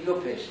same for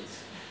your patients.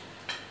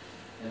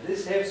 And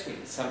this helps me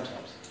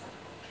sometimes.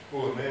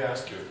 Well, may I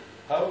ask you,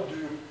 how do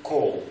you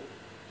call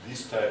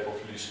this type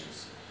of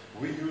lesions?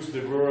 We use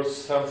the word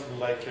something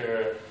like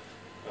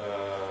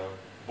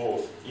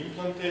both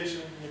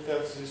implantation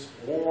metastasis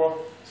or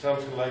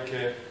something like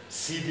a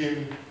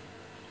seeding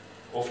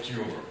of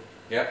tumor.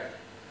 Yeah.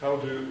 How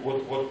do you,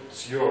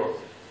 what's your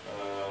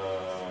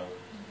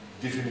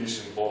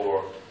definition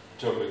or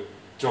term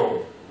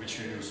which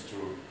you use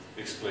to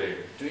explain?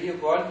 Do you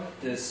want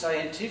the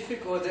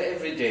scientific or the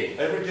everyday?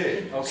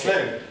 Everyday.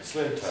 Okay.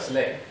 Slang time.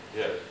 Slang.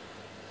 Yeah.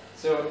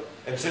 So,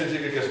 And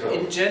scientific as well.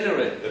 in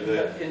general,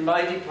 in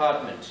my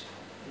department,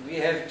 we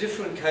have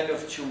different kind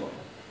of tumor.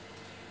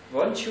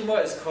 One tumor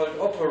is called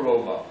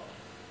operoma.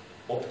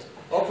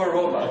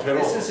 Operoma.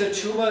 This is a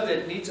tumor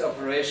that needs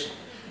operation.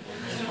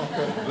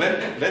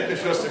 Let me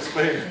first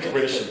explain the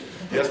question.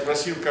 Я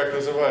спросил, как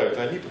называют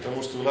они,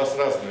 потому что у нас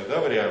разные, да,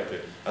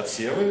 варианты.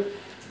 Отсевы,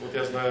 вот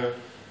я знаю,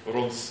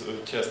 Ронс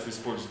часто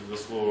использует это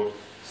слово.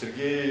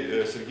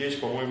 Сергеевич,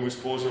 по-моему,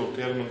 использовал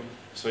термин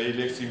в своей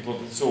лекции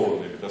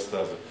имплантационные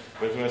метастазы.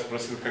 Поэтому я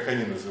спросил, как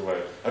они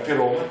называют.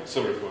 Оперома,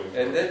 cervical.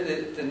 And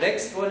then the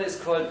next one is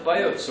called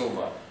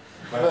biopsoma.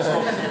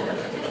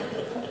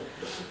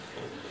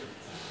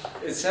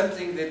 It's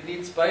something that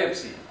needs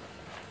biopsy.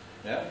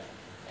 Yeah?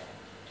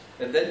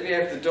 And then we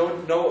have the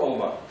don't know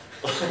oma.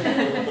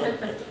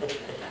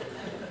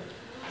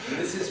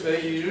 This is where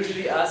you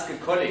usually ask a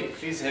colleague,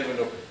 please have a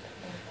look.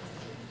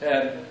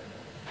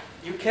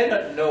 You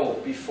cannot know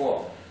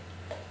before.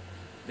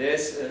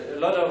 There's a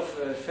lot of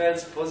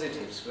false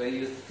positives where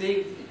you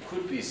think it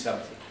could be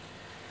something.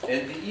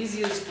 And the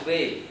easiest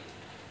way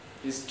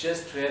is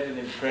just to have an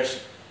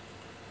impression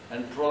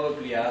and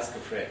probably ask a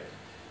friend.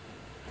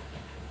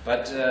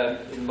 But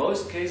in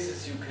most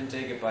cases you can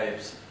take a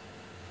biopsy,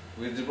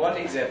 with one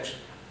exception.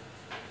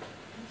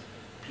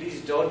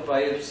 Please don't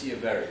biopsy a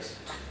varix.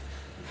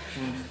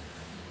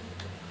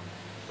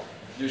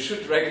 You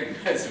should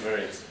recognize a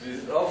varix. It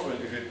is awful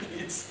if it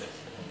bleeds.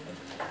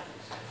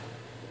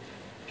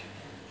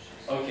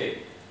 Okay.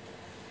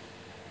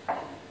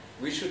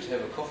 We should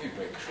have a coffee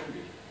break, shouldn't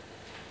we?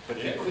 But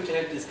we could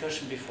have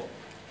discussion before.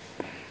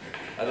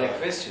 Are there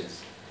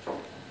questions?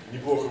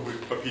 Неплохо бы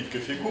попить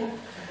кофейку,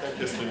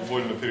 если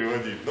больно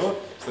переводить. Но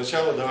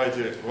сначала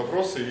давайте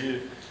вопросы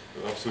и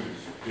обсудим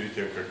перед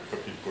тем, как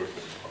попить кофе,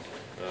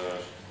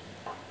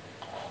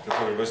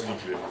 которые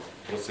возникли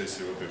в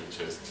процессе вот этой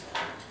части.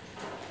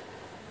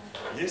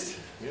 Есть?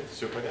 Нет?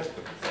 Все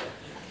понятно?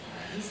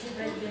 Если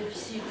брать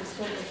биопсию, то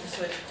сколько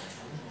кусочков?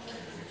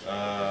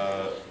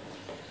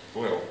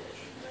 Well,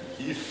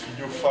 if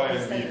you find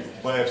the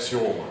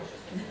biopsioma,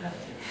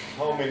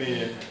 how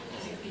many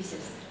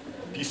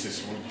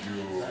pieces would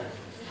you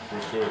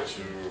prefer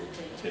to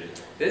take?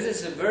 This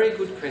is a very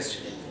good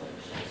question.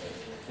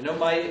 You know,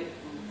 my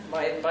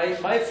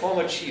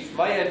former chief,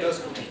 my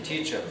endoscopy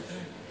teacher,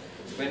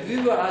 when we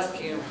were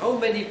asking him how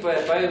many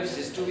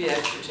biopsies do we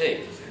have to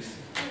take,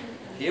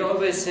 he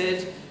always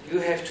said, you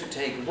have to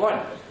take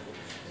one.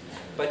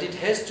 But it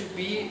has to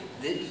be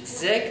the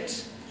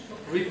exact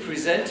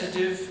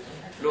representative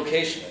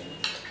location.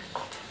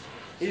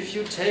 If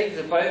you take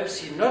the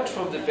biopsy not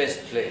from the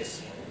best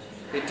place,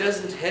 it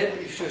doesn't help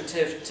if you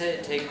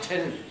take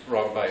 10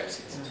 wrong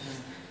biopsies.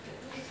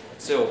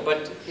 So,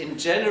 but in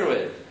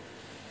general,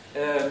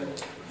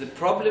 the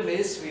problem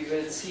is, we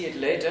will see it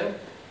later,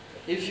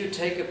 if you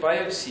take a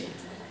biopsy,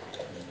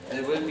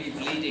 there will be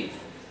bleeding.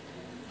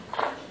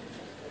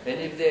 And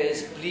if there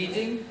is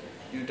bleeding,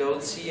 you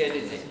don't see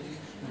anything.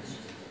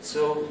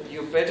 So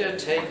you better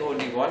take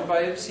only one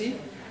biopsy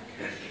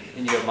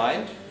in your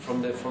mind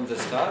from the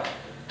start,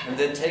 and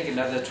then take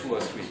another 2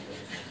 or 3.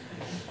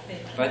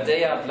 But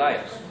they are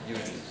blind,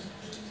 usually.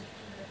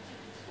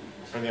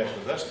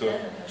 Понятно, да, что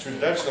чуть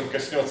дальше он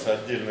коснется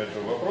отдельно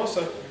этого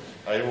вопроса,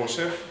 а его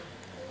шеф,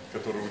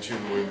 который учил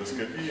его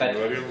эндоскопии,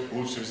 говорил,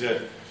 лучше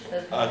взять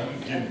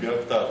один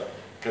биоптат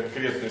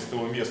конкретно из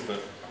того места,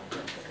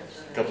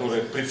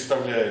 которое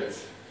представляет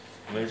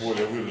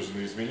наиболее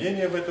выраженные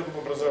изменения в этом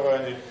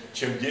образовании,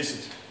 чем 10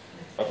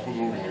 откуда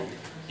угодно.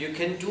 You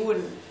can do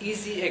an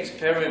easy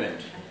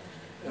experiment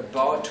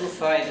to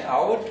find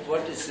out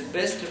what is the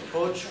best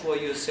approach for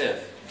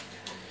yourself.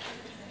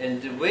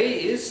 And the way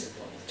is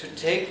to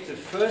take the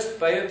first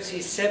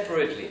biopsy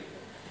separately.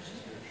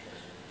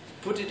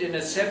 Put it in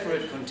a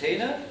separate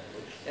container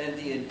and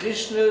the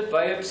additional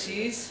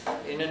biopsies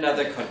in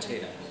another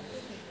container.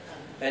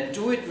 And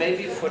do it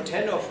maybe for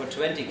 10 or for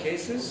 20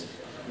 cases.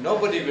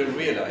 Nobody will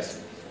realize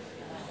it.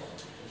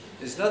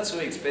 It's not so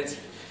expensive.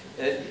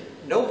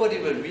 Nobody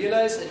will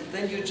realize, and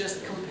then you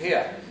just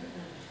compare.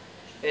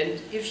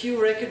 And if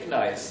you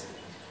recognize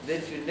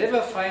that you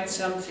never find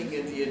something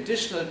in the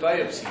additional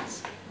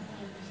biopsies,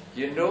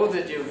 you know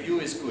that your view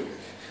is good.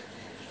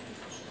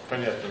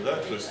 Понятно, да?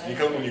 То есть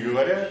никому не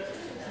говоря,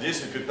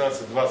 10,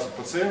 15, 20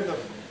 пациентов,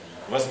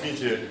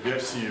 возьмите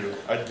биопсию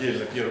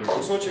отдельно первый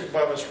кусочек в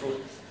баночку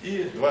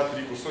и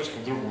 2-3 кусочка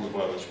в другую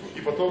баночку.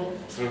 И потом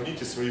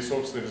сравните свои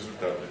собственные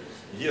результаты.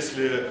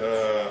 Если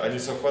они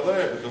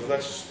совпадают, это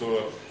значит,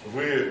 что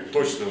вы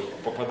точно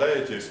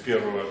попадаете с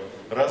первого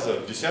раза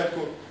в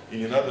десятку, и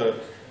не надо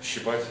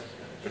щипать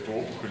эту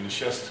опухоль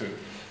несчастную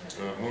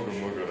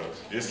много-много раз.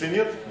 Если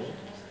нет, ну,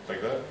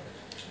 тогда...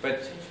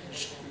 But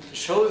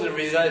show the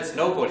results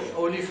nobody,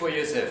 only for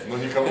yourself. Но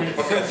никому не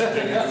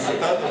показывайте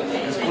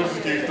результаты,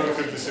 используйте их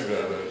только для себя.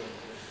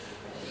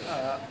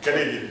 Да.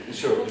 Коллеги,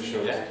 еще.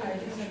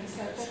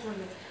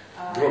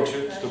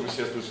 Громче, чтобы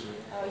все слышали.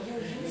 You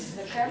use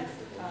the cap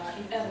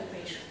in every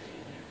patient.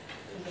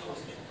 In the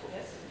hospital,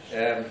 yes?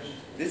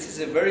 This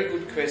is a very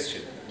good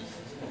question.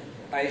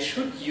 I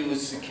should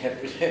use the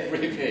cap in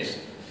every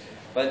patient,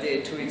 but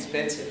they're too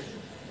expensive.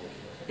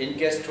 In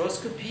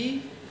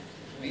gastroscopy,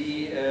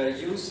 we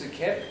use the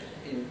cap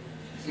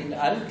in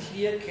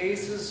unclear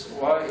cases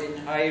or in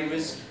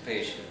high-risk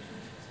patient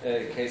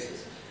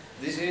cases.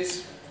 This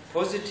is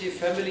positive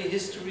family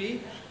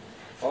history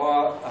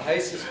or a high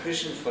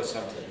suspicion for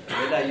something.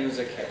 Then I use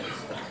a cap.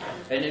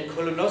 And in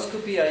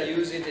colonoscopy, I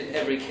use it in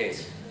every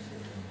case.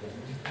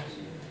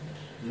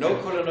 No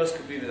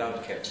colonoscopy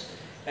without cap.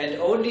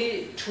 And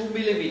only 2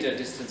 millimeter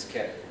distance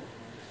cap.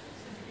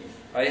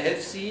 I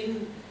have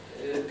seen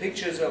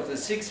pictures of the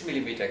 6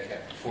 millimeter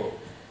cap. 4.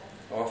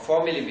 Or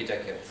 4 millimeter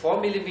cap.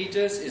 4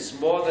 millimeters is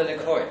more than a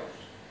coin.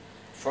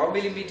 4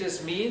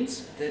 millimeters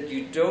means that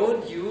you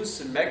don't use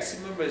the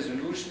maximum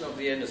resolution of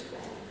the endoscope.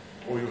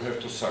 Or you have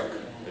to suck,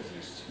 at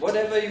least.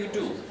 Whatever you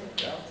do.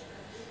 Yeah.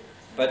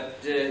 But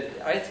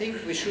I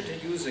think we should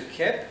use a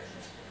cap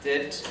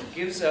that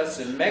gives us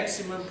the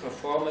maximum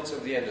performance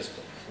of the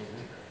endoscope.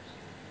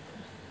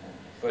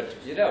 But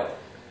you know,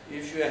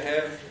 if you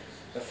have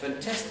a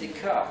fantastic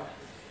car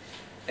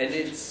and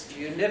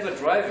you never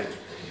drive it,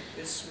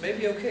 it's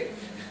maybe okay.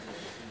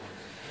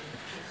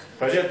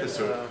 Понятно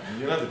все,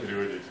 не надо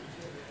переводить.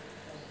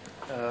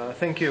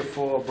 Thank you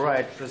for a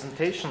bright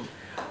presentation.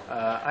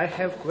 I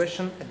have a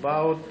question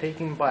about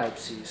taking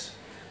biopsies.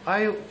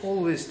 Are you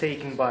always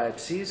taking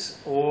biopsies,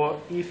 or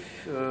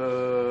if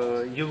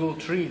you will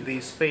treat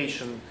this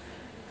patient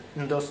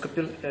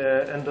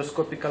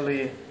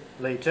endoscopically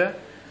later,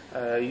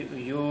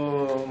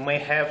 you may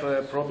have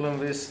a problem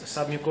with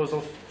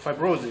submucosal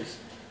fibrosis?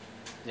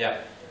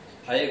 Yeah,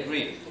 I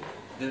agree.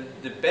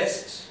 The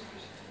best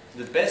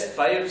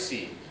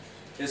biopsy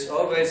is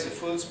always a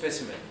full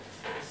specimen.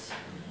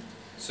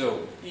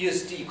 So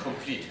ESD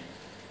complete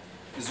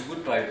is a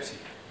good biopsy,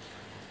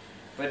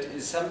 but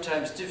it's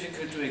sometimes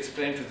difficult to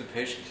explain to the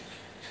patient.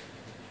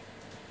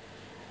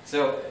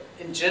 So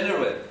in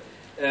general,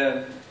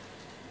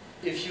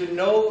 if you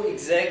know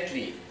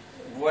exactly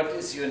what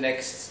is your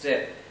next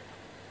step,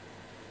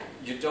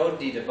 you don't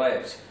need a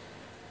biopsy.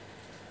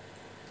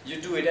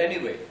 You do it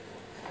anyway.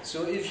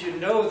 So if you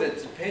know that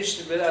the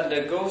patient will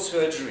undergo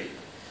surgery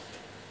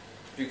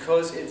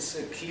because it's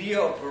a clear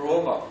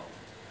operoma,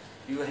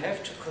 you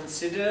have to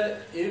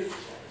consider if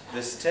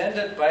the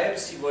standard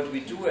biopsy, what we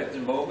do at the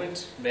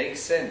moment,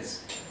 makes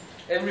sense.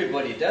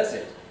 Everybody does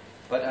it,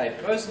 but I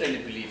personally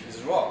believe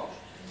is wrong.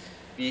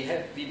 We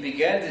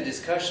began the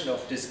discussion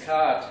of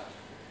discard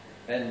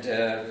and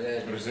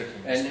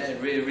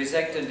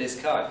resect and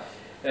discard.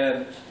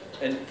 And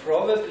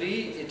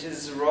probably it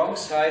is the wrong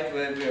side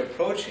where we are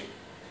approaching.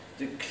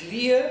 The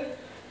clear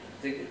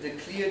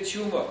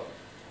tumor,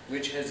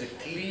 which has a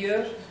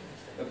clear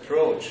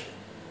approach,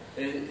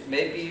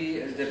 may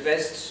be the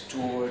best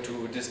to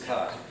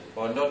discard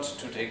or not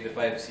to take the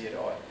biopsy at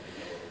all.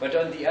 But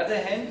on the other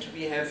hand,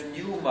 we have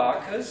new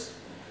markers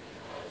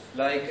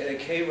like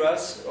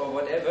KRAS or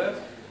whatever,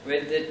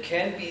 that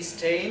can be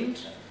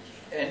stained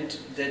and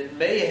that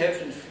may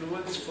have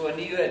influence for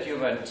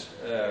neoadjuvant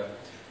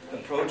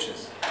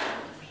approaches.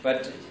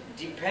 But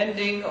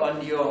depending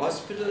on your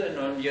hospital and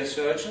on your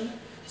surgeon,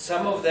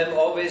 some of them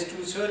always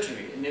do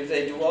surgery. And if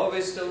they do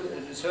always do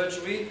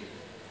surgery,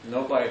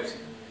 no biopsy.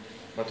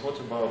 But what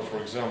about, for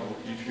example,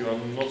 if you are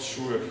not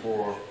sure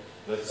for,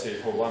 let's say,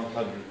 for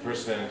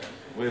 100%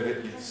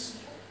 whether it's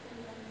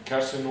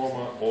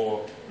carcinoma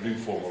or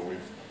lymphoma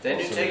with then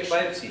you take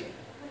biopsy.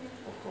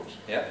 Of course.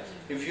 Yeah.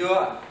 If you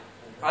are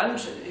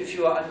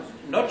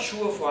not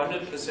sure for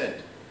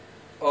 100%,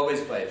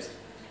 always biopsy.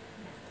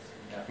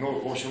 Yeah. Ну,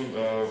 в общем,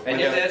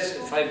 and if there's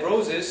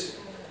fibrosis,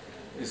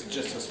 it's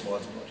just a small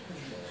spot.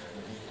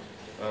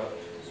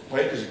 По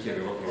этой же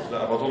теме вопрос,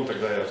 да, а потом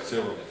тогда я в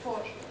целом.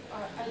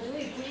 I do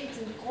agree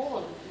in the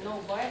colon, no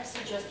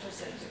biopsy, just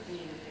resected.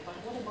 But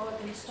what about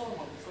in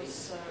stoma?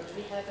 Because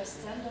we have a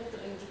standard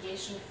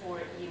indication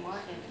for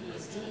EMA and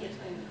ESD, it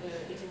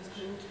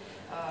includes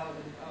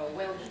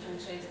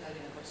well-differentiated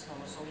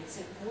adenocarcinoma. So it's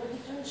a poor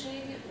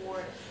differentiated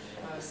or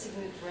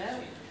signet rare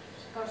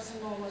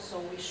carcinoma, so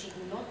we should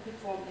not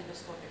perform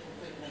endoscopic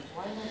treatment.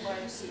 Why no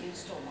biopsy in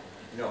stoma?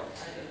 No.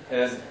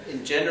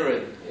 In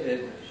general,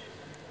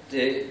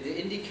 the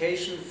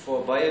indication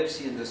for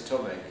biopsy in the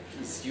stomach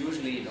is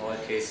usually in all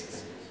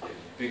cases,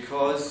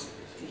 because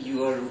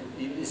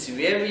it's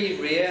very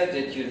rare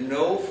that you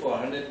know for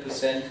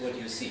 100% what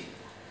you see.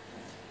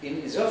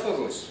 In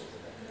esophagus,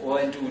 or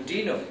in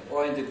duodenum,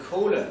 or in the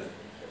colon,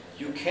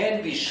 you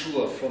can be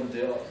sure from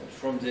the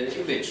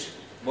image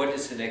what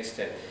is the next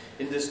step.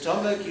 In the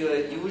stomach, you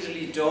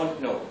usually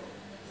don't know.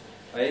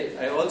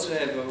 I also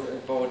have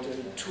about a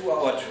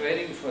 2-hour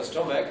training for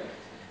stomach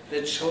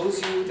that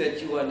shows you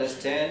that you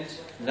understand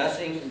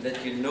nothing,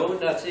 that you know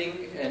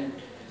nothing, and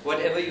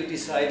whatever you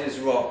decide is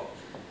wrong.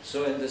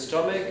 So in the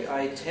stomach,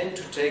 I tend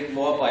to take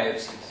more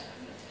biopsies.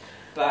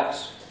 But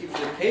if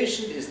the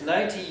patient is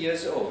 90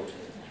 years old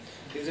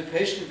if the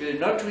patient will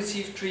not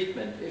receive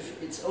treatment,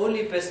 if it's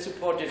only best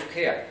supportive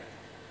care,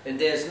 and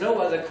there's no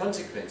other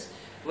consequence,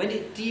 when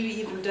it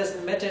even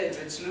doesn't matter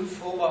if it's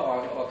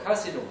lymphoma or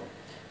carcinoma,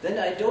 then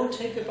I don't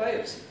take a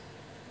biopsy.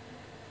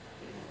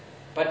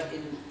 But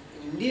in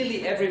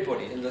nearly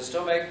everybody in the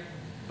stomach,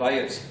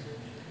 biopsy,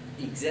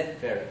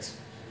 except varix.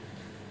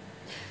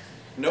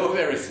 No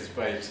varices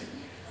biopsy.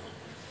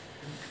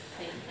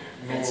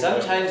 And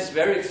sometimes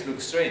varix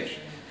looks strange.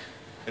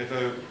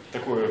 Это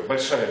такое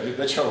для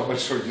начала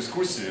большой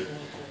дискуссии.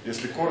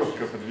 Если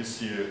коротко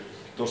подвести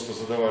то, что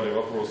задавали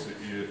вопросы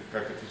и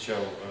как отвечал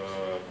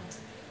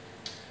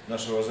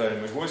наш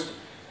уважаемый гость,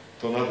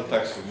 то надо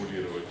так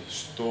сформулировать,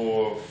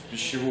 что в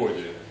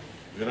пищеводе,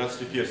 в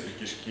 12-перстной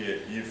кишке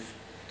и в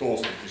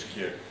толстой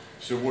кишке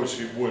все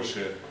больше и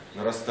больше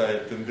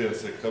нарастает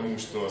тенденция к тому,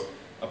 что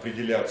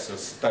определяться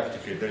с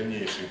тактикой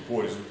дальнейшей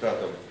по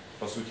результатам,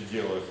 по сути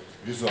дела,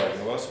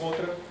 визуального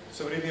осмотра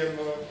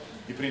современного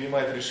и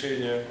принимать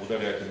решения,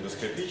 удалять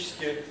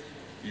эндоскопически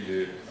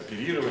или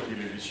оперировать,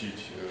 или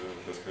лечить,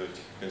 так сказать,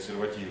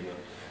 консервативно.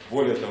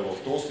 Более того, в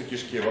толстой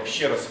кишке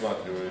вообще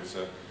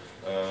рассматривается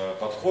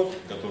подход,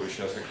 который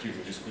сейчас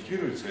активно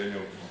дискутируется, я о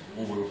нем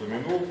увы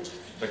упомянул,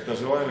 так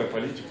называемая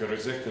политика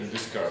resect and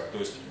discard, то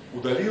есть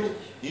удалил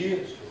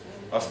и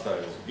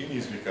оставил, и не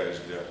извлекаешь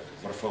для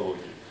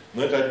морфологии.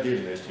 Но это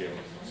отдельная тема.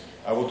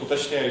 А вот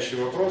уточняющий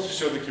вопрос,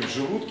 все-таки в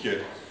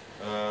желудке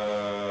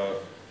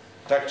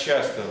так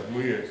часто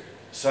мы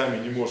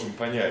сами не можем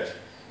понять,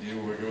 и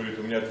Ува говорит,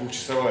 у меня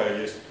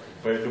двухчасовая есть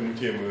по этому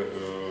теме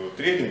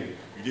тренинг,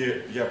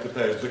 где я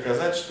пытаюсь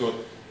доказать,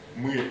 что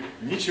мы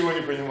ничего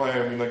не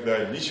понимаем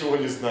иногда, ничего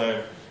не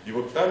знаем. И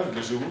вот там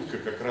для желудка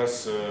как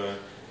раз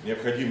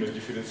необходимость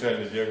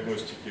дифференциальной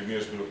диагностики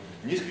между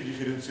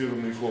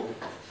низкодифференцированными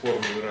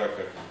формами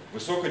рака,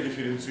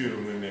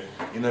 высокодифференцированными.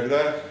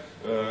 Иногда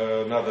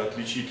надо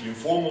отличить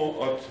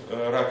лимфому от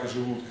рака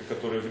желудка,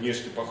 которая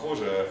внешне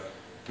похожа, а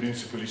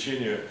принципы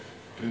лечения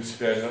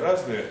принципиально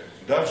разные.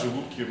 Да, в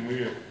желудке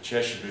мы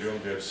чаще берем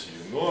биопсию.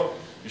 Но,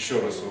 еще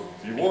раз, вот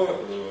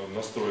его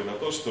настрой на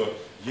то, что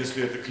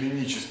если это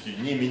клинически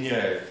не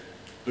меняет,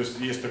 то есть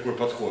есть такой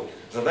подход,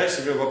 задай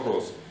себе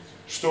вопрос,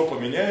 что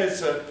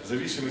поменяется в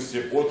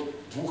зависимости от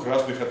двух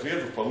разных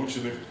ответов,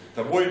 полученных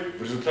тобой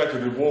в результате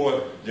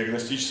любого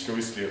диагностического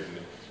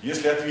исследования.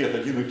 Если ответ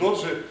один и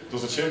тот же, то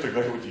зачем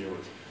тогда его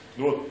делать?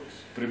 Ну вот,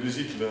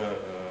 приблизительно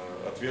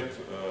ответ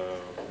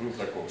был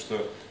таков,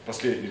 что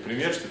последний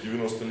пример, что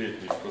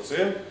 90-летний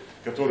пациент,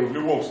 который в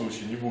любом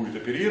случае не будет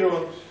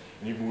оперирован,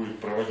 не будет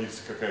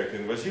проводиться какая-то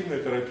инвазивная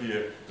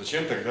терапия,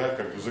 зачем тогда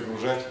как бы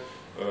загружать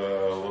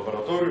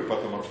лабораторию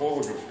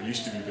патоморфологов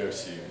лишними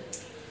биопсиями?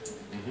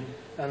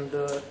 And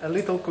a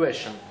little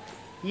question.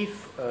 If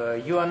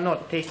you are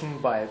not taking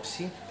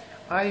biopsy,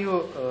 are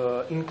you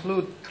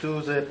include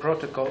to the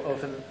protocol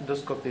of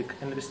endoscopic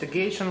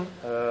investigation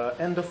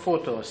and the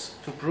photos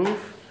to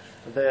prove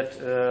that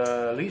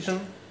lesion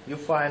you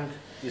find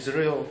is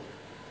real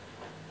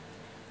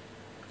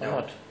or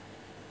not?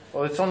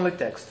 Or it's only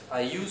text?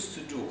 I used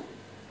to do.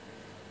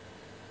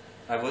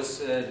 I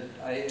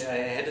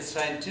had a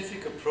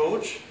scientific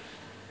approach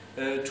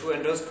to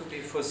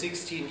endoscopy for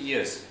 16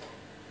 years.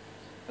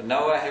 And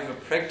now I have a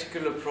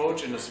practical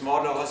approach in a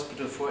smaller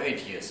hospital for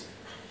 8 years.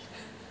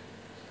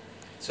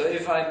 So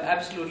if I'm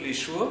absolutely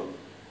sure,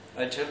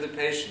 I tell the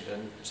patient,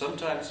 and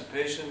sometimes the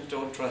patient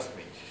don't trust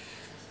me.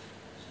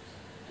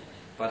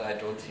 But I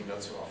don't think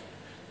not so often.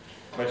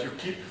 But you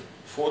keep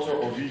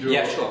photo or video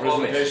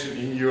always. presentation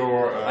in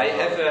your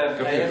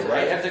computer,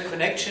 right? I have the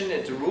connection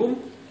at the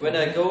room. When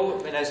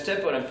I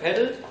step on a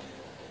pedal,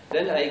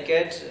 then I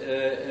get,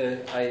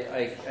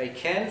 I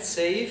can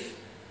save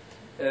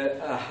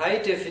a high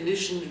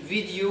definition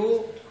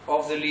video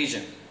of the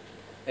lesion.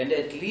 And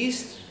at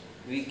least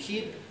we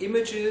keep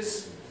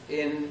images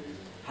in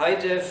high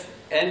def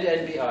and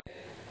NBI.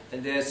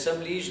 And there's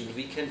some lesion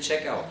we can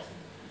check out.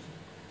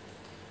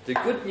 The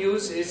good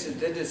news is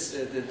that is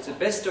the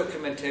best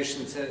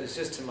documentation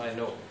system I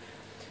know.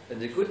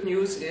 And the good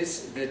news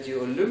is that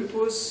your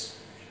Olympus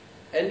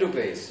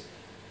endobase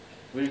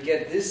will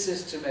get this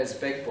system as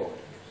backbone.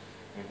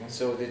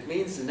 So that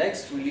means the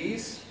next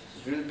release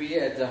will be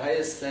at the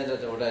highest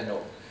standard of what I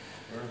know.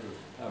 Very good.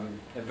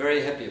 I'm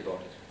very happy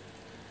about it.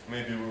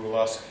 Maybe we will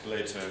ask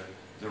later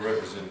the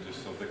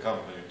representatives of the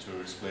company to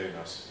explain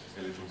us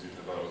a little bit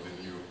about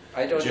the new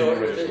I don't know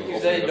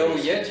if they know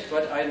yet,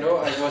 but I know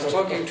I was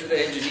talking to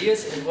the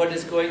engineers, and what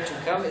is going to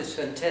come is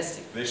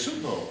fantastic. They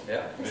should know.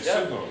 Yeah, They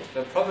should know.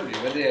 But probably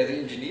when they are the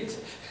engineers.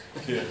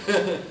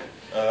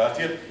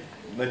 Ответ,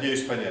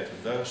 надеюсь, понятен,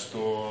 да,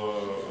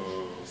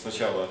 что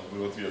сначала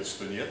был ответ,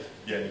 что нет,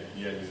 я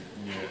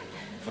не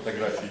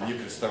фотографии не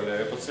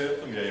представляю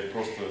пациентам, я их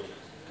просто,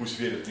 пусть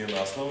верят мне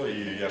на слово,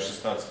 и я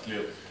 16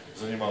 лет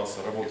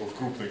занимался, работал в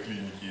крупной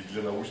клинике и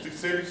для научных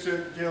целей все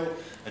это делал,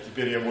 а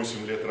теперь я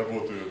 8 лет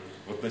работаю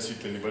в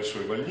относительно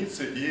небольшой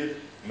больнице и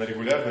на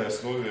регулярной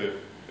основе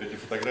эти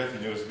фотографии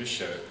не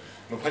размещаю.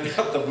 Но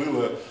понятно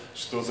было,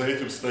 что за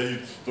этим стоит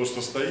то,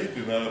 что стоит,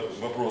 и на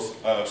вопрос,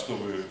 а что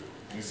вы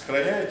не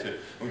сохраняете?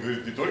 Он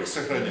говорит, не только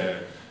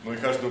сохраняю, но и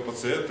каждого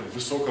пациента в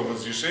высоком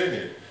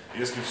разрешении.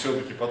 Если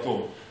все-таки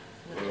потом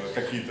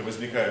какие-то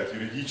возникают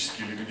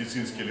юридические или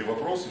медицинские или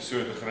вопросы,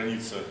 все это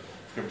хранится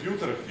в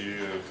компьютерах. И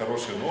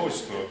хорошая новость,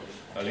 что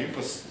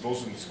Олимпос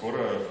должен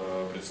скоро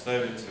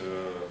представить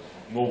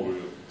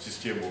новую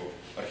систему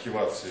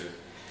архивации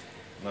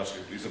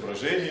наших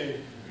изображений,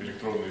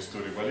 электронной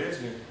истории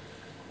болезни.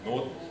 Ну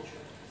вот,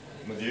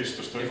 надеюсь,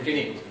 что что-нибудь...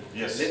 Evgeny,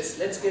 Yes.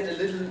 let's get a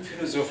little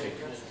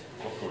philosophical,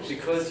 Of course.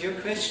 because your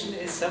question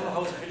is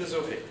somehow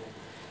philosophical.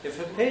 If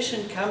a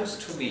patient comes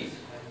to me,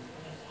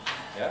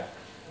 yeah,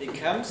 he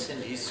comes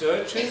and he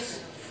searches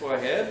for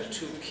help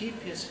to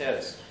keep his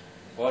health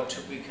or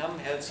to become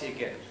healthy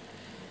again.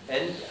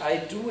 And I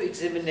do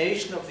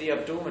examination of the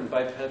abdomen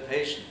by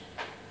palpation.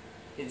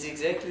 It's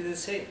exactly the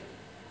same.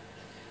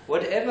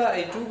 Whatever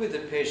I do with the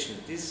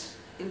patient, this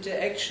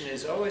interaction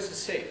is always the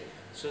same.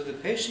 So the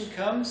patient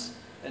comes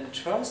and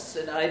trusts,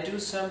 and I do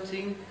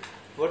something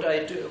what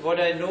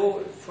I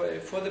know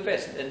for the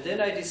best. And then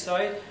I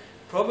decide,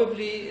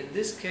 probably in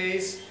this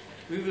case,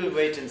 we will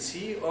wait and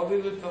see, or we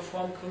will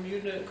perform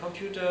computer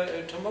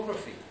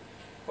tomography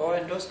or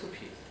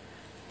endoscopy.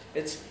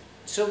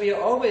 So we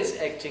are always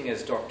acting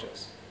as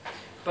doctors.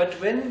 But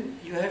when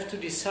you have to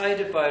decide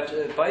about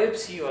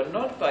biopsy or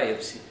not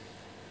biopsy,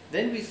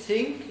 then we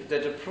think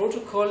that a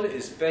protocol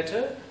is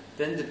better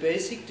than the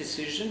basic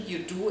decision you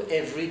do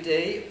every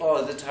day,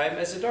 all the time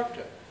as a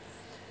doctor.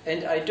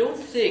 And I don't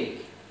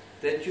think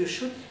that you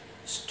should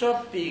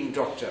stop being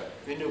doctor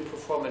when you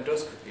perform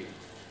endoscopy.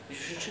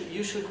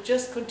 You should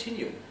just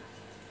continue.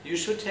 You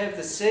should have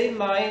the same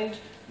mind,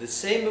 the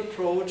same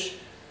approach,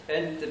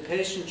 and the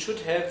patient should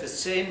have the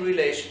same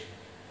relation.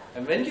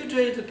 And when you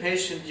tell the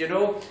patient, you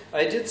know,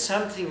 I did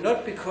something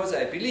not because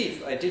I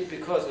believe, I did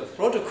because of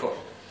protocol,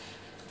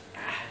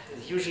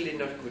 usually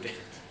not good.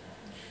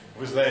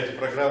 Вы знаете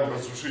программу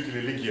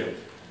разрушителей легенд.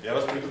 Я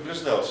вас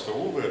предупреждал, что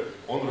Уве,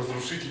 он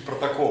разрушитель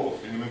протоколов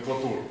и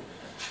номенклатуры.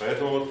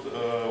 Поэтому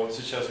вот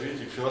сейчас,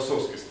 видите, к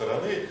философской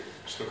стороны,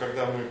 что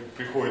когда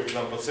приходит к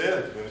нам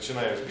пациент, мы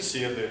начинаем с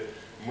беседы,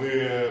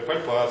 мы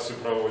пальпацию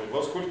проводим,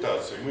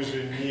 аускультацию. Мы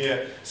же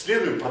не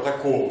следуем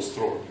протоколу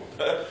строгому.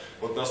 Да?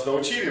 Вот нас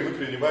научили, мы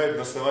принимаем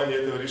на основании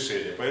этого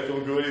решения.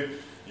 Поэтому, говорит,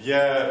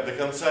 я до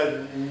конца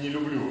не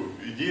люблю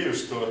идею,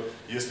 что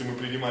если мы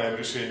принимаем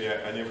решение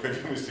о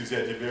необходимости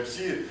взятия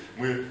биопсии,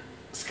 мы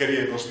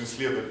скорее должны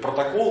следовать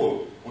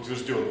протоколу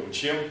утвержденному,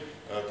 чем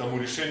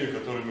тому решению,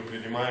 которое мы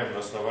принимаем на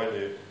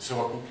основании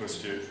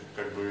совокупности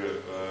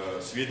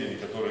сведений,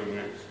 которые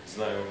мы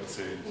знаем о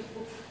пациенте.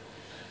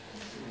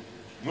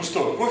 Ну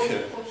что,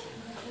 кофе?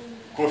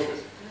 Кофе.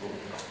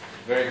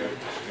 Very good.